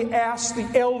there, he asked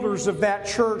the elders of that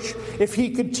church if he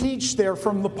could teach there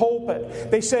from the pulpit.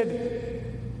 They said,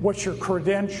 "What's your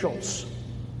credentials?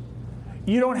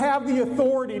 You don't have the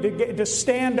authority to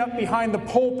stand up behind the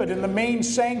pulpit in the main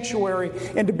sanctuary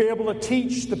and to be able to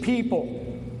teach the people.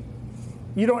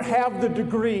 You don't have the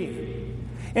degree.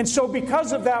 And so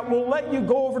because of that, we'll let you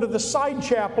go over to the side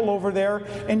chapel over there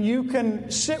and you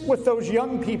can sit with those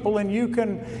young people and you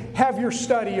can have your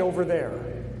study over there."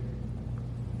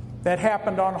 That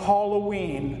happened on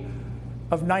Halloween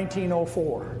of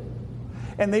 1904.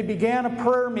 And they began a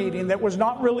prayer meeting that was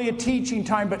not really a teaching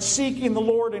time, but seeking the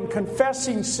Lord and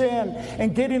confessing sin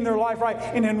and getting their life right.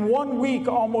 And in 1 week,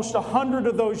 almost 100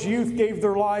 of those youth gave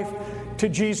their life to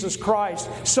Jesus Christ.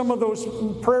 Some of those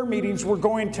prayer meetings were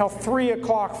going till 3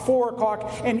 o'clock, 4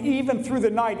 o'clock, and even through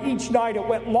the night. Each night it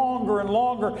went longer and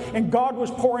longer. And God was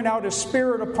pouring out His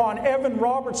Spirit upon Evan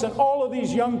Robertson, all of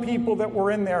these young people that were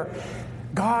in there.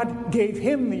 God gave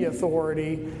him the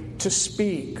authority to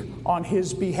speak on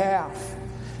his behalf.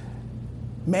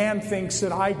 Man thinks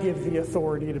that I give the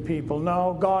authority to people.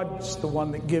 No, God's the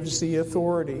one that gives the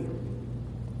authority.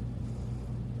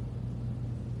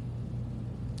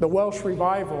 The Welsh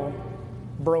revival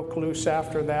broke loose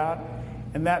after that,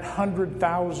 and that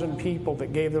 100,000 people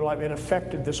that gave their life, it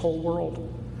affected this whole world.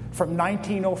 From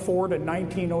 1904 to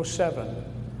 1907,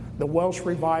 the Welsh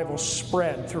revival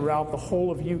spread throughout the whole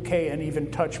of UK and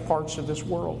even touched parts of this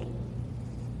world.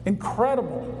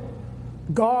 Incredible.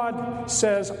 God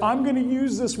says, I'm going to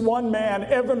use this one man,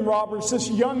 Evan Roberts, this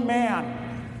young man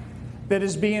that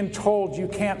is being told you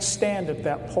can't stand at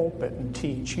that pulpit and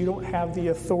teach. You don't have the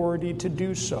authority to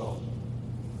do so.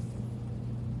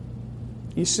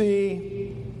 You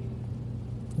see,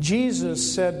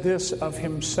 Jesus said this of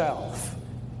himself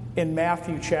in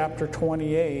Matthew chapter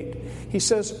 28. He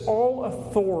says, all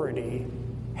authority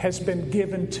has been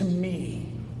given to me.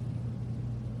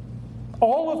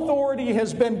 All authority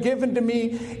has been given to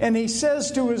me. And he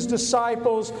says to his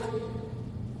disciples,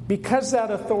 because that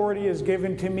authority is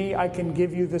given to me, I can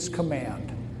give you this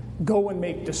command. Go and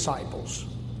make disciples.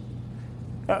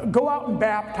 Go out and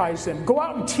baptize them. Go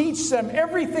out and teach them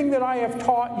everything that I have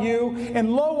taught you.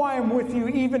 And lo, I am with you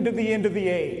even to the end of the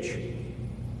age.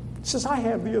 He says, I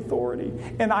have the authority.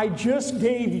 And I just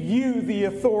gave you the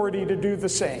authority to do the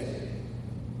same.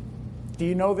 Do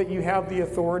you know that you have the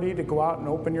authority to go out and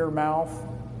open your mouth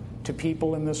to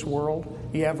people in this world?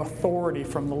 You have authority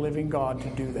from the living God to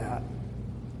do that.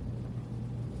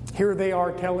 Here they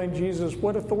are telling Jesus,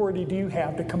 what authority do you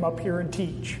have to come up here and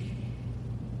teach?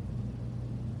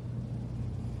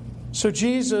 So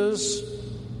Jesus,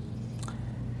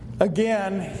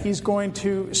 again, he's going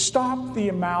to stop the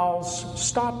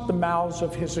mouths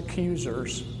of his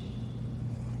accusers.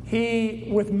 He,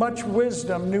 with much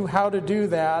wisdom, knew how to do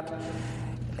that.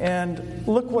 And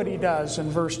look what he does in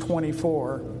verse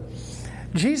 24.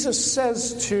 Jesus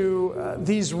says to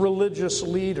these religious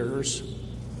leaders,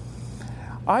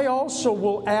 I also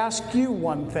will ask you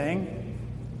one thing,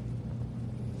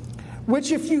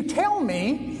 which if you tell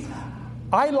me,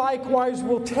 I likewise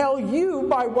will tell you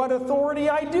by what authority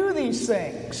I do these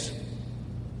things.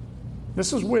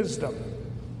 This is wisdom.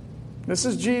 This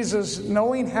is Jesus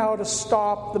knowing how to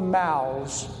stop the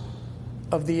mouths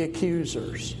of the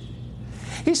accusers.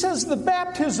 He says, the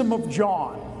baptism of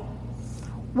John,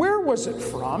 where was it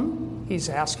from? He's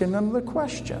asking them the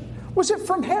question. Was it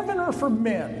from heaven or from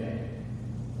men?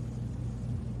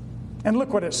 And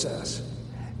look what it says.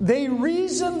 They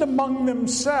reasoned among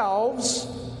themselves,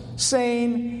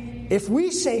 saying, if we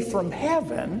say from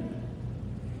heaven,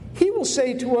 he will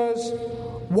say to us,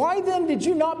 why then did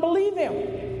you not believe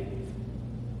him?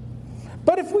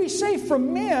 But if we say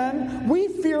from men, we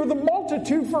fear the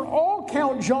multitude, for all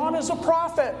count John as a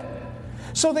prophet.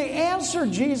 So they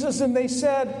answered Jesus and they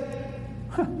said,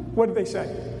 what did they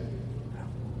say?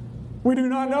 We do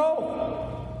not know.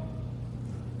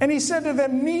 And he said to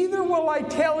them, neither will I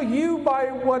tell you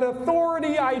by what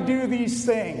authority I do these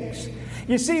things.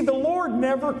 You see, the Lord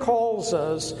never calls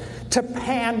us to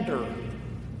pander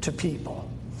to people.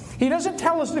 He doesn't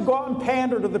tell us to go out and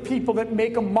pander to the people that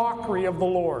make a mockery of the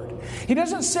Lord. He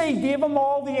doesn't say give them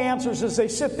all the answers as they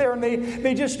sit there and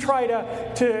they just try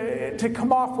to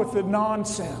come off with the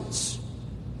nonsense.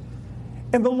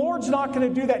 And the Lord's not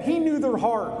going to do that. He knew their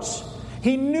hearts.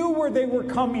 He knew where they were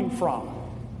coming from.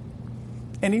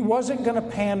 And he wasn't going to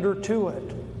pander to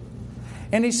it.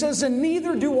 And he says, and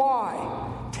neither do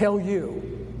I tell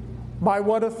you by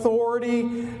what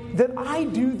authority that I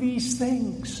do these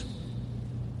things.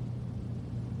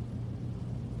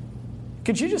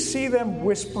 Could you just see them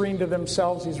whispering to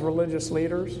themselves, these religious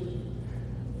leaders?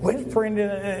 whispering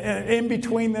in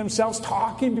between themselves,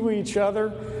 talking to each other.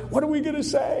 What are we going to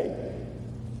say?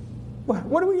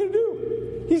 What are we going to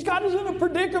do? He's got us in a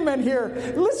predicament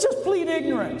here. Let's just plead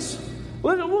ignorance.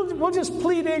 We'll just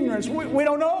plead ignorance. We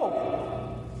don't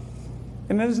know.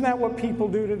 And isn't that what people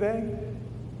do today?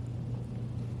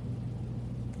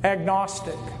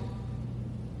 Agnostic.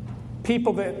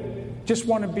 People that just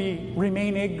want to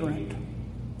remain ignorant.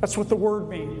 That's what the word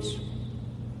means.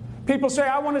 People say,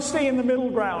 I want to stay in the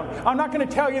middle ground. I'm not going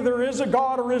to tell you there is a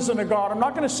God or isn't a God. I'm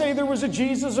not going to say there was a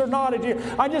Jesus or not a Jesus.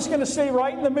 I'm just going to stay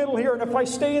right in the middle here. And if I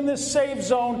stay in this safe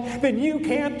zone, then you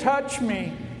can't touch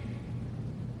me.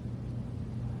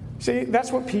 See,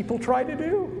 that's what people try to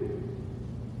do.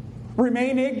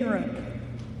 Remain ignorant.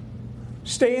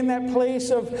 Stay in that place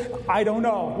of, I don't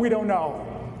know, we don't know.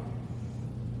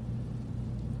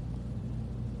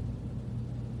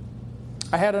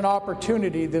 I had an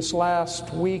opportunity this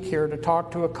last week here to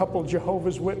talk to a couple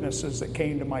Jehovah's Witnesses that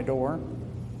came to my door.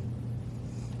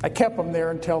 I kept them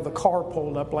there until the car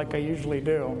pulled up like I usually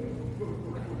do.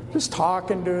 Just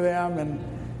talking to them and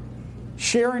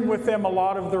sharing with them a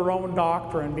lot of their own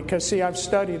doctrine. Because, see, I've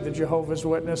studied the Jehovah's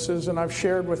Witnesses and I've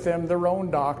shared with them their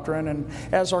own doctrine. And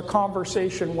as our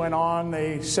conversation went on,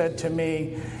 they said to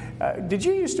me, did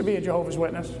you used to be a Jehovah's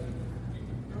Witness?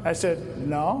 I said,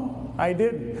 no, I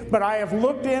didn't. But I have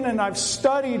looked in and I've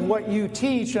studied what you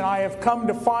teach, and I have come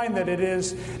to find that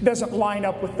it doesn't line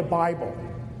up with the Bible.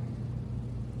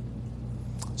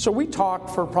 So we talked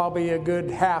for probably a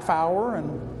good half hour,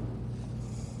 and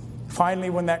finally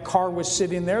when that car was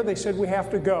sitting there, they said, we have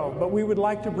to go, but we would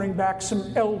like to bring back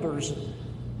some elders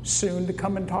soon to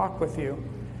come and talk with you.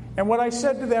 And what I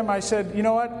said to them, I said, you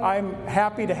know what, I'm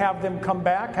happy to have them come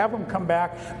back,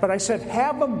 but I said,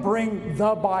 have them bring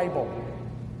the Bible.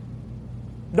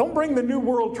 Don't bring the New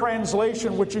World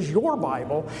Translation, which is your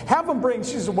Bible. Have them bring,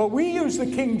 she said, well, we use the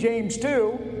King James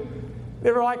too.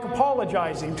 They were like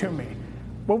apologizing to me.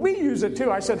 Well, we use it too.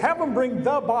 I said, have them bring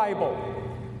the Bible,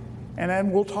 and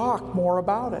then we'll talk more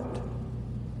about it.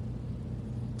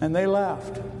 And they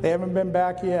left. They haven't been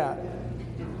back yet.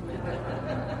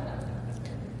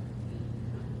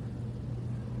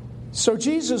 So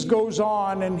Jesus goes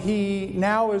on, and he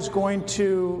now is going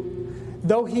to,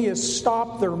 though he has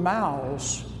stopped their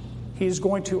mouths, he is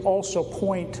going to also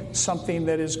point something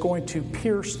that is going to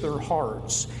pierce their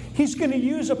hearts. He's going to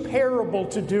use a parable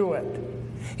to do it.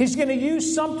 He's going to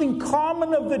use something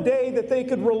common of the day that they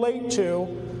could relate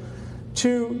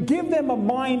to give them a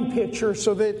mind picture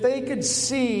so that they could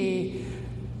see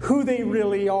who they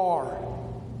really are.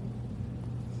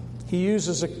 He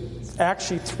uses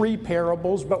actually 3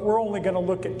 parables, but we're only going to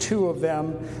look at 2 of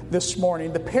them this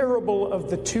morning. The parable of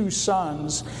the 2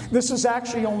 sons. This is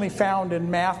actually only found in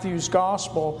Matthew's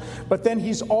gospel, but then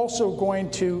he's also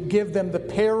going to give them the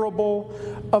parable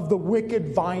of the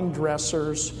wicked vine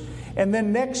dressers. And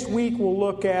then next week we'll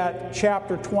look at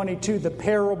chapter 22, the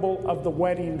parable of the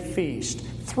wedding feast.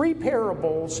 3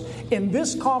 parables in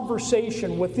this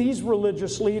conversation with these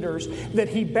religious leaders that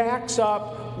he backs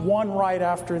up one right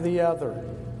after the other.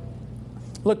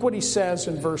 Look what he says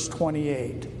in verse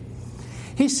 28.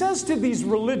 He says to these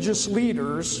religious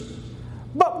leaders,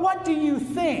 but what do you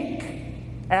think?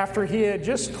 After he had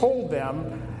just told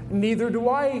them, neither do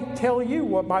I tell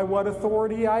you by what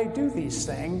authority I do these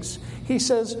things. He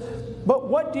says, but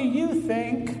what do you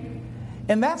think?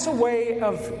 And that's a way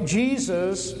of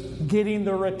Jesus getting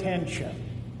their attention.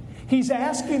 He's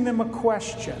asking them a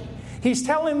question. He's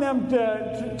telling them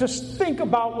to think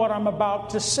about what I'm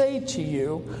about to say to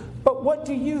you. But what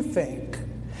do you think?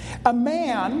 A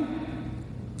man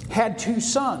had 2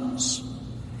 sons.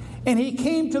 And he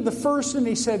came to the first and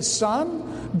he said,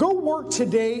 son, go work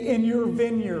today in your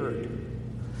vineyard.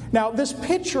 Now, this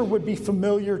picture would be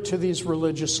familiar to these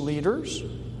religious leaders.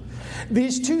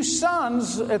 These 2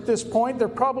 sons, at this point, they're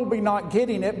probably not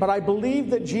getting it, but I believe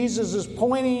that Jesus is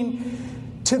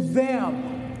pointing to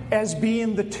them as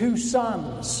being the 2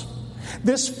 sons.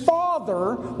 This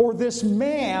father, or this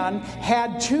man,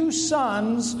 had 2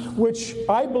 sons, which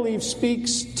I believe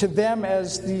speaks to them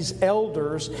as these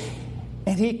elders.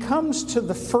 And he comes to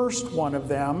the first one of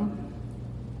them,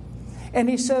 and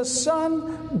he says,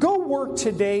 son, go work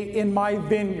today in my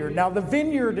vineyard. Now, the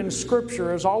vineyard in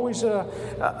Scripture is always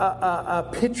a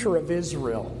picture of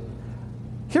Israel.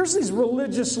 Here's these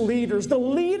religious leaders, the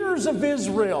leaders of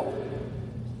Israel.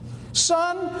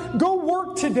 Son, go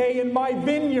work today in my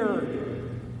vineyard.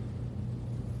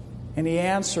 And he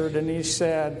answered and he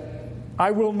said,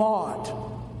 I will not.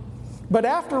 But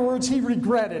afterwards he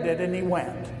regretted it and he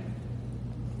went.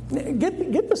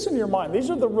 Get this in your mind. These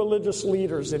are the religious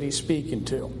leaders that he's speaking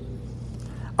to.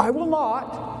 I will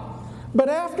not. But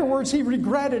afterwards he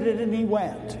regretted it and he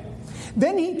went.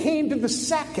 Then he came to the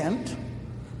second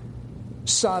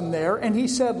son there, and he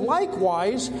said,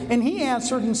 likewise. And he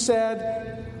answered and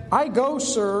said, I go,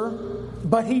 sir.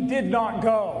 But he did not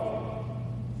go.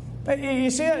 You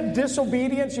see that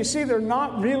disobedience? You see they're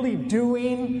not really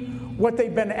doing what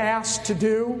they've been asked to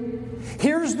do.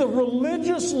 Here's the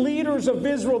religious leaders of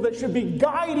Israel that should be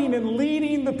guiding and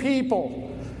leading the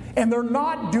people, and they're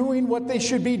not doing what they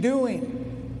should be doing.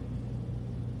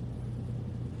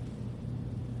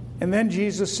 And then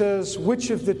Jesus says, which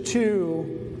of the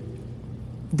two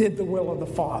did the will of the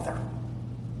Father?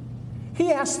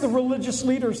 He asked the religious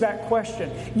leaders that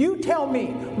question. You tell me,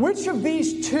 which of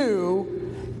these two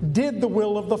did the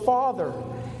will of the Father?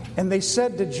 And they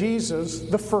said to Jesus,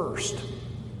 the first.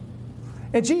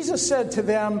 And Jesus said to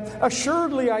them,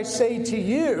 assuredly I say to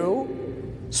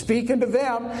you, speaking to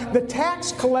them, the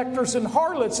tax collectors and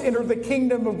harlots enter the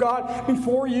kingdom of God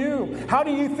before you. How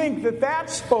do you think that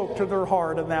spoke to their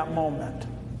heart in that moment?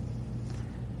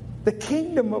 The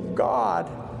kingdom of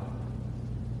God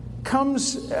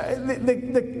comes,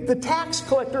 the tax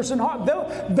collectors and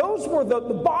those were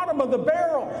the bottom of the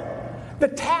barrel. The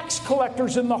tax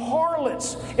collectors and the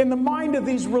harlots in the mind of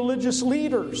these religious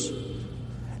leaders.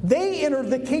 They entered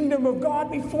the kingdom of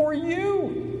God before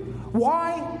you.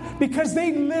 Why? Because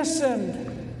they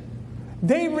listened.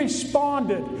 They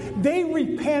responded. They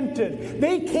repented.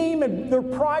 They came and their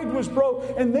pride was broke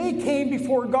and they came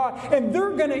before God, and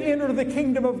they're going to enter the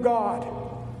kingdom of God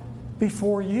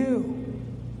before you.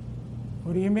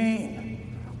 What do you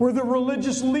mean? We're the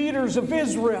religious leaders of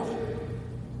Israel.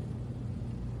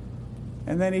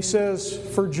 And then he says,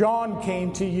 for John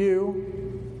came to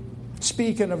you,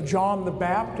 speaking of John the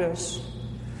Baptist.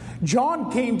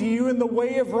 John came to you in the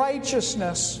way of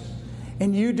righteousness,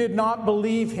 and you did not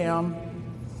believe him.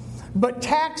 But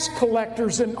tax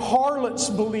collectors and harlots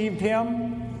believed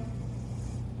him.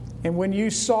 And when you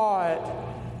saw it,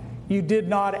 you did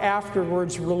not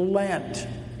afterwards relent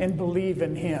and believe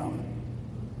in him.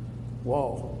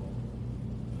 Whoa.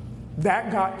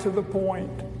 That got to the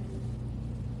point.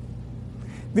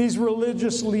 These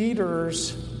religious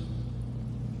leaders,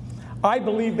 I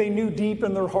believe they knew deep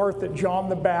in their heart that John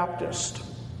the Baptist,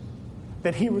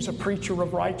 that he was a preacher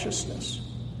of righteousness.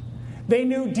 They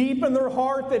knew deep in their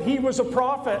heart that he was a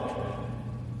prophet.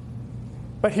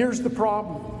 But here's the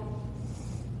problem.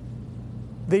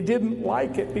 They didn't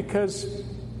like it because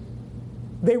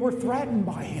they were threatened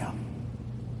by him.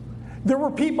 There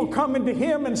were people coming to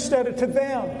him instead of to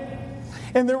them.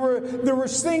 And there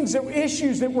was things,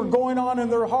 issues that were going on in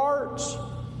their hearts.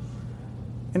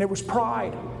 And it was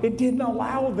pride. It didn't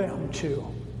allow them to.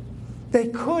 They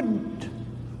couldn't.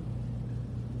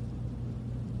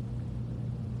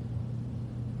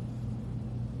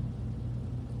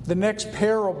 The next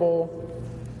parable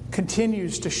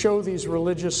continues to show these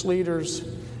religious leaders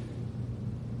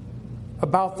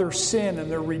about their sin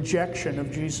and their rejection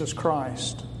of Jesus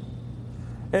Christ.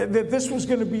 That this was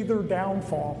going to be their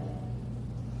downfall.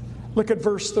 Look at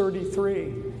verse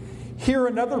 33. Here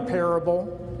another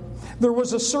parable. There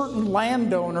was a certain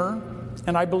landowner,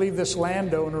 and I believe this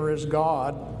landowner is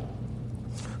God,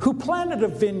 who planted a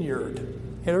vineyard.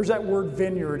 And there's that word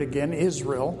vineyard again,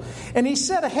 Israel. And he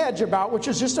set a hedge about, which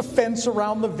is just a fence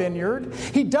around the vineyard.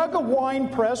 He dug a wine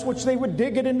press, which they would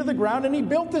dig it into the ground. And he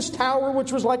built this tower,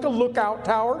 which was like a lookout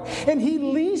tower. And he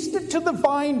leased it to the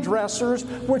vine dressers,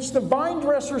 which the vine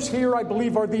dressers here, I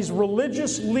believe, are these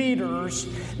religious leaders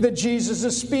that Jesus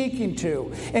is speaking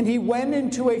to. And he went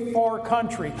into a far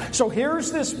country. So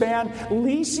here's this man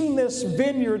leasing this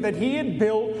vineyard that he had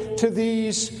built to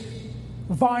these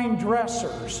vine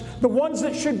dressers, the ones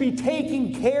that should be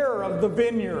taking care of the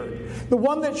vineyard, the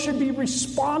one that should be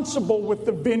responsible with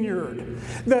the vineyard,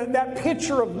 that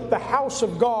picture of the house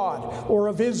of God or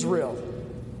of Israel.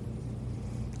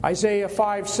 Isaiah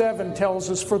 5:7 tells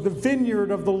us, for the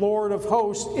vineyard of the Lord of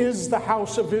hosts is the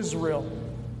house of Israel.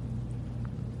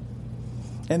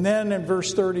 And then in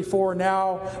verse 34,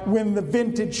 now when the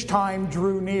vintage time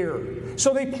drew near.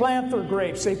 So they plant their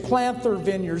grapes, they plant their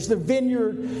vineyards. The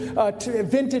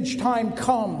vintage time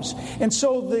comes. And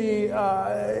so the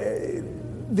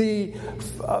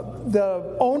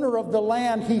owner of the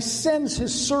land, he sends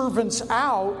his servants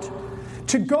out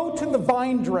to go to the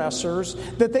vine dressers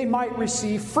that they might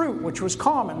receive fruit, which was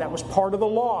common. That was part of the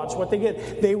law. It's what they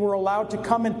get. They were allowed to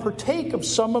come and partake of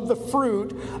some of the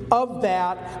fruit of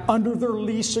that under their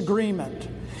lease agreement.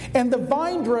 And the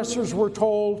vine dressers were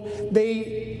told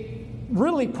they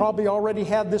really probably already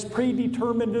had this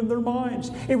predetermined in their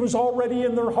minds. It was already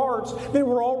in their hearts. They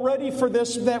were all ready for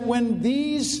this, that when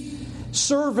these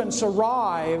servants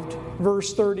arrived,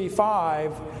 verse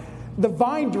 35, the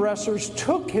vine dressers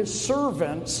took his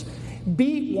servants,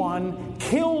 beat one,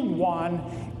 killed one,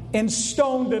 and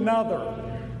stoned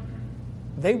another.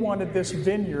 They wanted this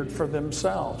vineyard for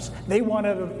themselves. They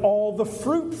wanted all the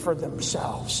fruit for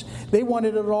themselves. They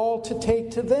wanted it all to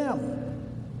take to them.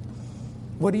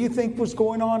 What do you think was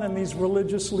going on in these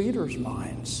religious leaders'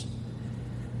 minds?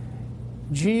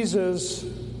 Jesus,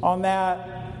 on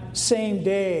that same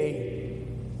day,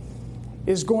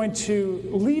 is going to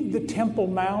leave the Temple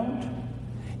Mount.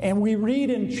 And we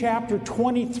read in chapter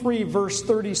 23, verse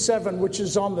 37, which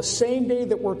is on the same day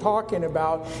that we're talking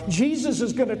about, Jesus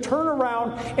is going to turn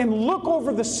around and look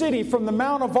over the city from the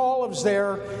Mount of Olives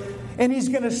there, and he's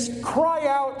going to cry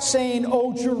out saying,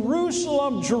 "O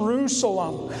Jerusalem,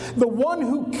 Jerusalem, the one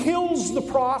who kills the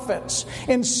prophets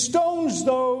and stones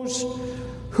those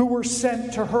who were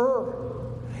sent to her."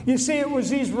 You see, it was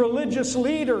these religious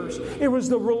leaders. It was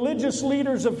the religious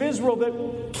leaders of Israel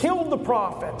that killed the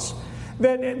prophets,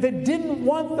 that didn't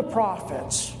want the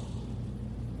prophets.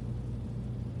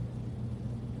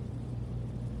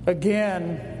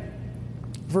 Again,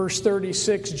 verse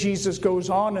 36, Jesus goes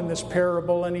on in this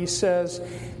parable and he says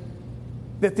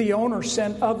that the owner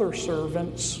sent other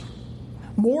servants,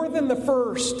 more than the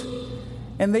first,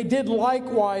 and they did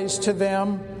likewise to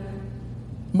them.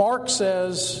 Mark's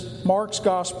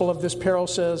gospel of this parable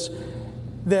says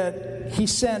that he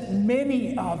sent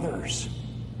many others.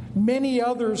 Many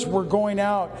others were going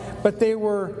out, but they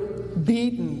were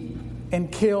beaten and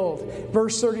killed.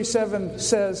 Verse 37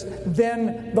 says,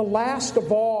 "Then the last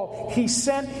of all, he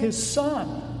sent his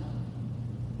son."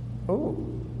 Oh.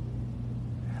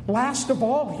 Last of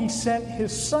all, he sent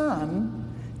his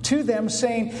son to them,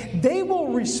 saying, "They will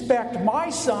respect my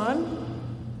son."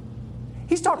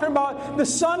 He's talking about the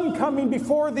son coming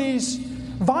before these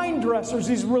vine dressers,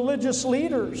 these religious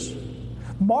leaders.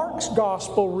 Mark's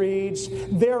gospel reads,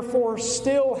 "Therefore,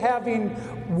 still having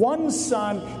one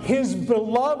son, his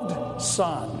beloved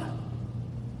son."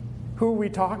 Who are we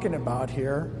talking about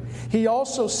here? He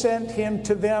also sent him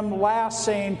to them last,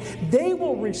 saying, "They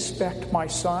will respect my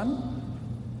son."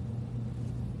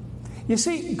 You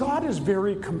see, God is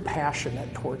very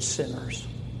compassionate towards sinners.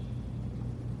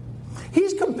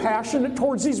 He's compassionate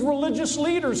towards these religious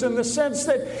leaders in the sense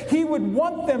that he would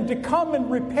want them to come in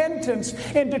repentance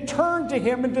and to turn to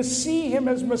him and to see him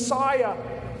as Messiah.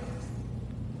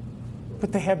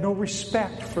 But they had no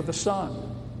respect for the Son.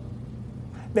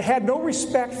 They had no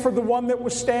respect for the one that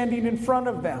was standing in front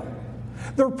of them.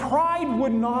 Their pride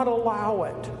would not allow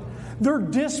it. Their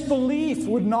disbelief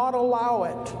would not allow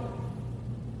it.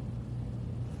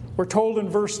 We're told in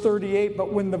verse 38,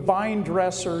 "But when the vine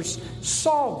dressers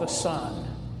saw the son,"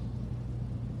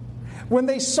 when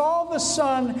they saw the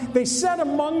son, they said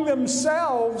among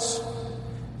themselves,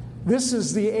 "This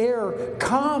is the heir.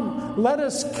 Come, let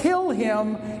us kill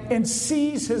him and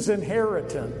seize his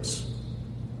inheritance."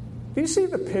 Do you see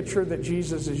the picture that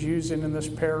Jesus is using in this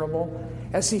parable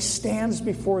as he stands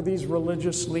before these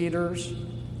religious leaders?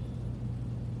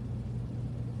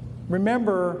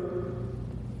 Remember,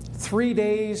 3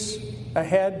 days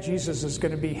ahead, Jesus is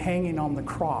going to be hanging on the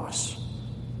cross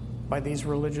by these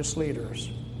religious leaders.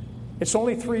 It's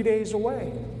only 3 days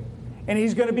away. And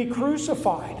he's going to be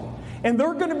crucified. And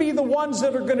they're going to be the ones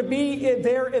that are going to be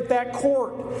there at that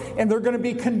court. And they're going to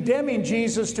be condemning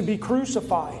Jesus to be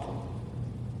crucified.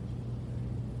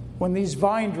 When these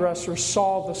vine dressers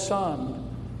saw the son,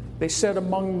 they said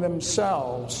among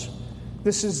themselves,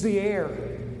 "This is the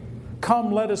heir.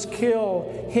 Come, let us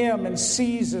kill him and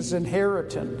seize his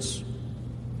inheritance."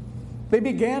 They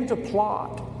began to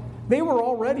plot. They were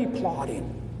already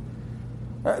plotting.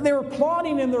 They were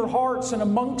plotting in their hearts and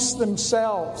amongst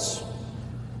themselves.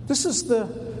 This is the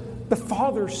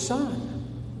Father's son.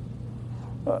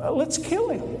 Let's kill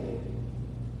him.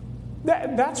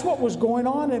 That's what was going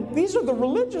on. And these are the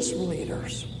religious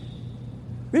leaders.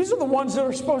 These are the ones that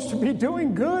are supposed to be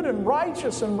doing good and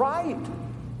righteous and right.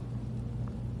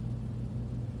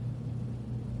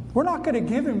 We're not going to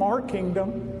give him our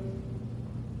kingdom.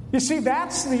 You see,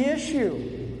 that's the issue.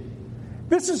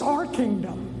 This is our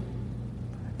kingdom.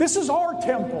 This is our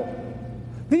temple.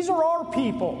 These are our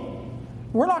people.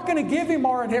 We're not going to give him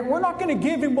our inheritance. We're not going to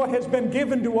give him what has been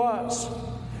given to us.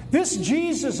 This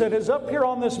Jesus that is up here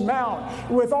on this mount,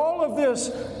 with all of this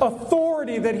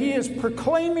authority that he is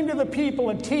proclaiming to the people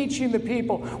and teaching the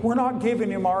people, we're not giving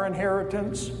him our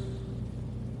inheritance.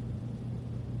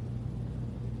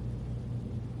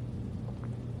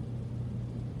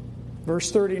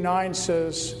 Verse 39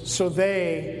 says, "So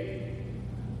they,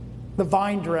 the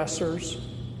vine dressers,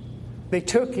 they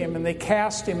took him and they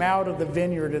cast him out of the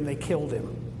vineyard and they killed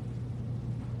him."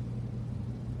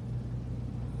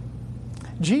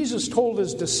 Jesus told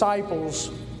his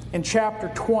disciples in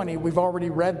chapter 20, we've already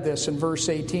read this in verse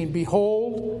 18,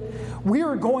 "Behold, we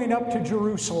are going up to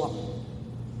Jerusalem,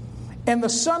 and the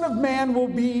Son of Man will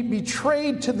be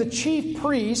betrayed to the chief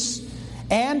priests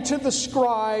and to the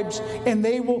scribes, and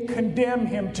they will condemn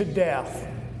him to death."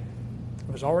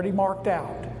 It was already marked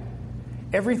out.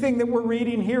 Everything that we're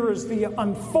reading here is the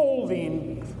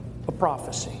unfolding of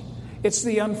prophecy. It's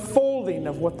the unfolding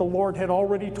of what the Lord had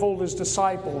already told his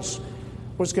disciples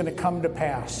was going to come to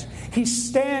pass. He's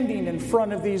standing in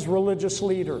front of these religious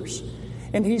leaders,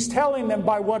 and he's telling them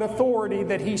by what authority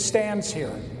that he stands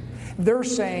here. They're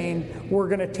saying, "We're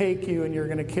going to take you and you're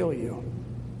going to kill you."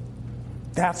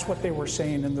 That's what they were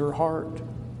saying in their heart.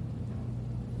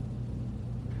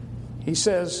 He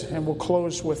says, and we'll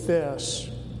close with this,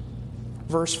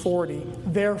 verse 40,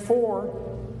 "Therefore,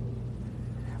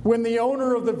 when the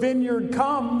owner of the vineyard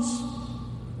comes,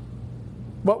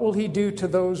 what will he do to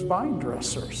those vine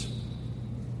dressers?"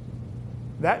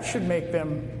 That should make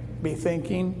them be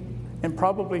thinking and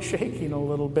probably shaking a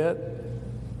little bit.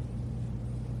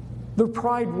 Their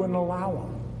pride wouldn't allow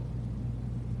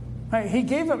them.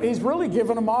 He's really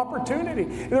given them opportunity.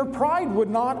 Their pride would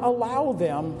not allow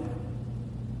them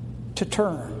to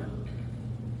turn.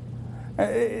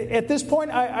 At this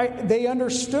point, they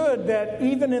understood that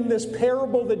even in this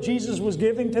parable that Jesus was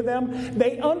giving to them,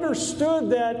 they understood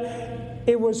that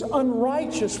it was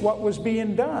unrighteous what was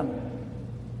being done.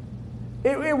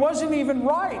 It wasn't even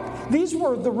right. These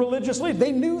were the religious leaders.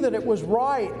 They knew that it was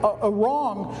right,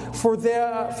 wrong for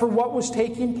what was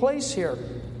taking place here.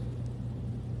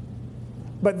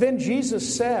 But then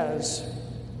Jesus says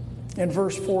in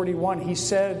verse 41,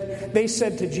 they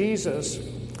said to Jesus,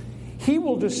 "He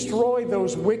will destroy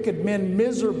those wicked men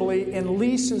miserably and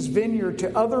lease his vineyard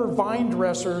to other vine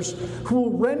dressers who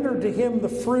will render to him the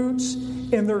fruits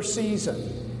in their season."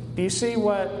 Do you see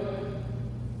what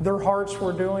their hearts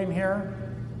were doing here?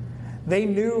 They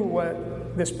knew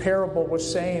what this parable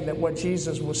was saying, that what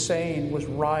Jesus was saying was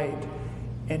right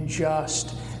and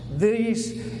just.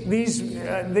 These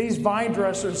vine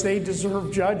dressers, they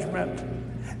deserve judgment.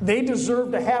 They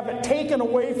deserve to have it taken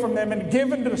away from them and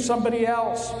given to somebody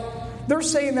else. They're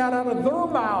saying that out of their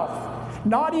mouth,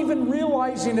 not even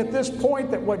realizing at this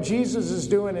point that what Jesus is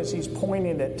doing is he's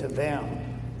pointing it to them.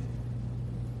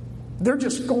 They're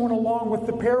just going along with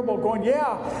the parable, going,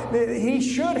 yeah, he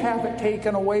should have it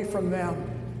taken away from them.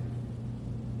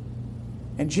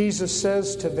 And Jesus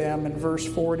says to them in verse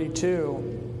 42,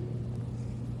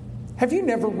 "Have you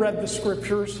never read the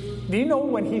Scriptures?" Do you know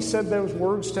when he said those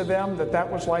words to them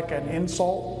that was like an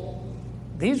insult?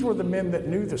 These were the men that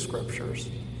knew the Scriptures.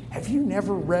 Have you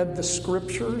never read the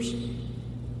Scriptures?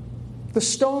 The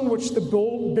stone which the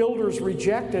builders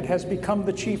rejected has become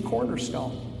the chief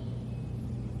cornerstone.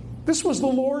 This was the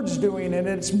Lord's doing, and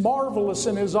it's marvelous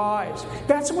in his eyes.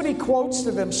 That's what he quotes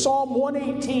to them. Psalm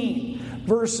 118,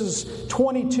 verses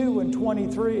 22 and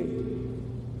 23.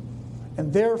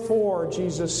 And therefore,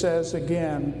 Jesus says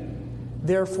again,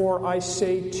 "Therefore I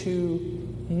say to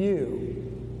you,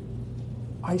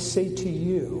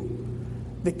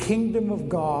 the kingdom of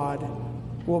God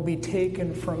will be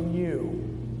taken from you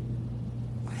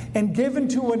and given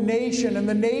to a nation." And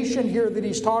the nation here that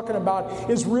he's talking about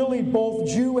is really both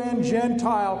Jew and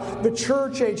Gentile, the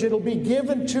church age. It'll be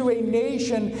given to a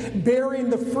nation bearing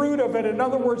the fruit of it. In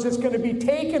other words, it's going to be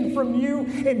taken from you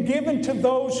and given to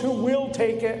those who will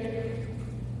take it.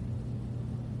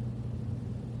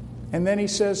 And then he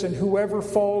says, "And whoever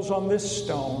falls on this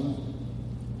stone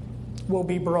will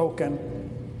be broken.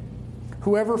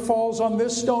 Whoever falls on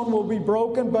this stone will be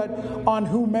broken, but on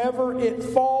whomever it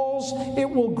falls, it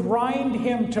will grind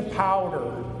him to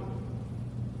powder."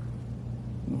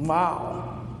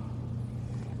 Wow.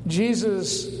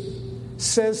 Jesus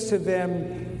says to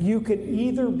them, you can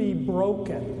either be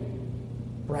broken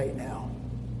right now.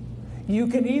 You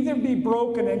can either be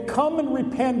broken and come in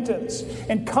repentance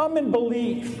and come in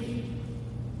belief,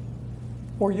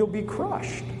 or you'll be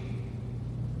crushed.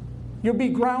 You'll be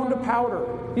ground to powder.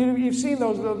 You've seen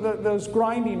those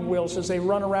grinding wheels as they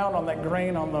run around on that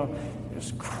grain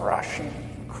just crushing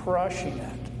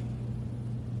it.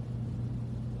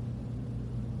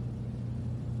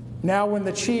 Now when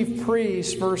the chief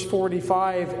priests, verse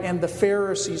 45, and the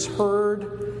Pharisees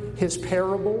heard his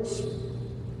parables,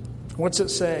 what's it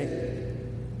say?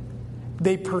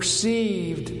 They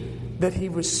perceived that he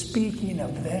was speaking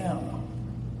of them.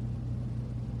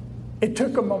 It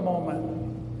took them a moment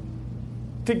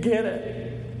to get it.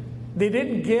 They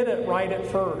didn't get it right at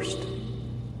first.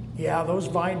 Yeah, those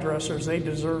vine dressers, they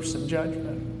deserve some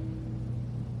judgment.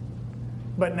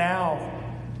 But now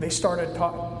they started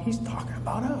talking. He's talking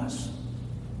about us.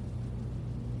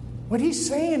 What he's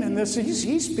saying in this,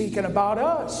 he's speaking about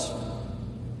us.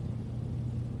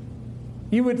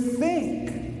 You would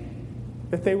think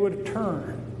that they would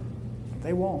turn, but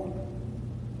they won't.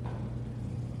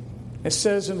 It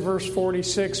says in verse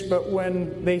 46, but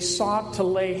when they sought to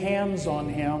lay hands on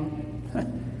him,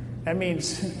 that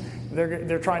means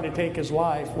they're trying to take his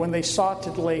life. When they sought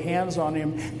to lay hands on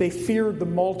him, they feared the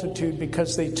multitude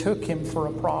because they took him for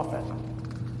a prophet.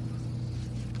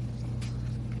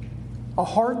 A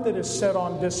heart that is set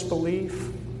on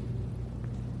disbelief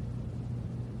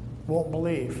won't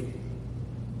believe.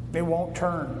 They won't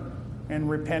turn in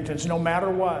repentance, no matter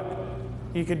what.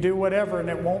 You could do whatever and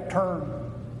it won't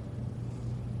turn.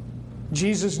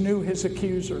 Jesus knew his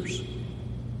accusers.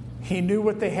 He knew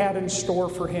what they had in store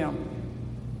for him.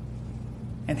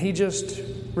 And he just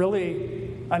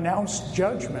really announced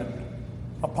judgment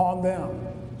upon them.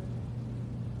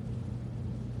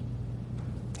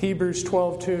 Hebrews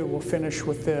 12:2 will finish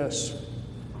with this.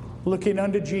 Looking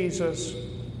unto Jesus,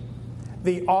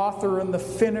 the author and the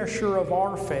finisher of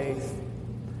our faith,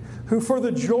 who for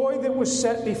the joy that was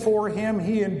set before him,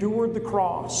 he endured the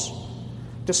cross,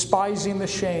 despising the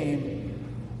shame,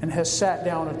 and has sat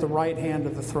down at the right hand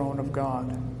of the throne of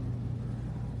God.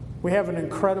 We have an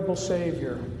incredible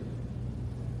Savior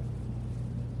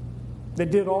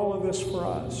that did all of this for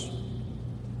us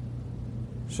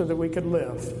so that we could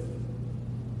live,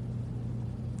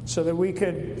 so that we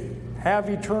could have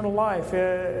eternal life.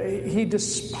 He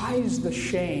despised the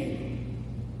shame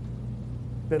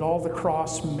that all the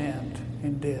cross meant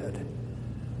and did.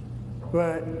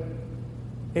 But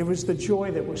it was the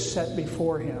joy that was set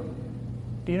before him.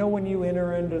 Do you know when you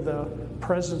enter into the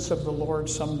presence of the Lord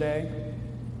someday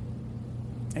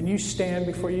and you stand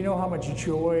before, you know how much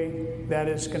joy that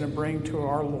is going to bring to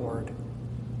our Lord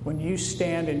when you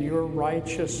stand in your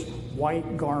righteous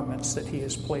white garments that he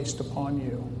has placed upon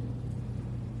you.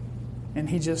 And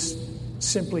he just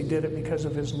simply did it because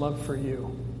of his love for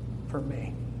you, for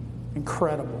me.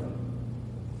 Incredible.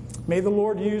 May the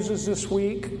Lord use us this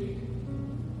week.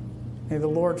 May the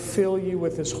Lord fill you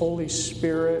with his Holy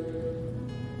Spirit.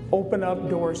 Open up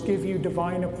doors, give you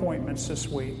divine appointments this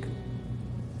week.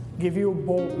 Give you a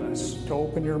boldness to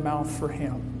open your mouth for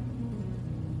him.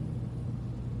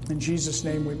 In Jesus'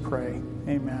 name we pray.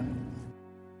 Amen.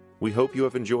 We hope you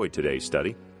have enjoyed today's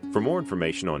study. For more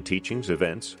information on teachings,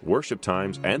 events, worship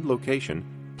times, and location,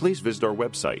 please visit our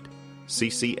website,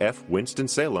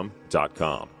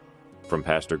 ccfwinstonsalem.com. From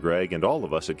Pastor Greg and all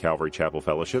of us at Calvary Chapel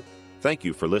Fellowship, thank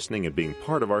you for listening and being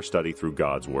part of our study through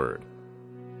God's Word.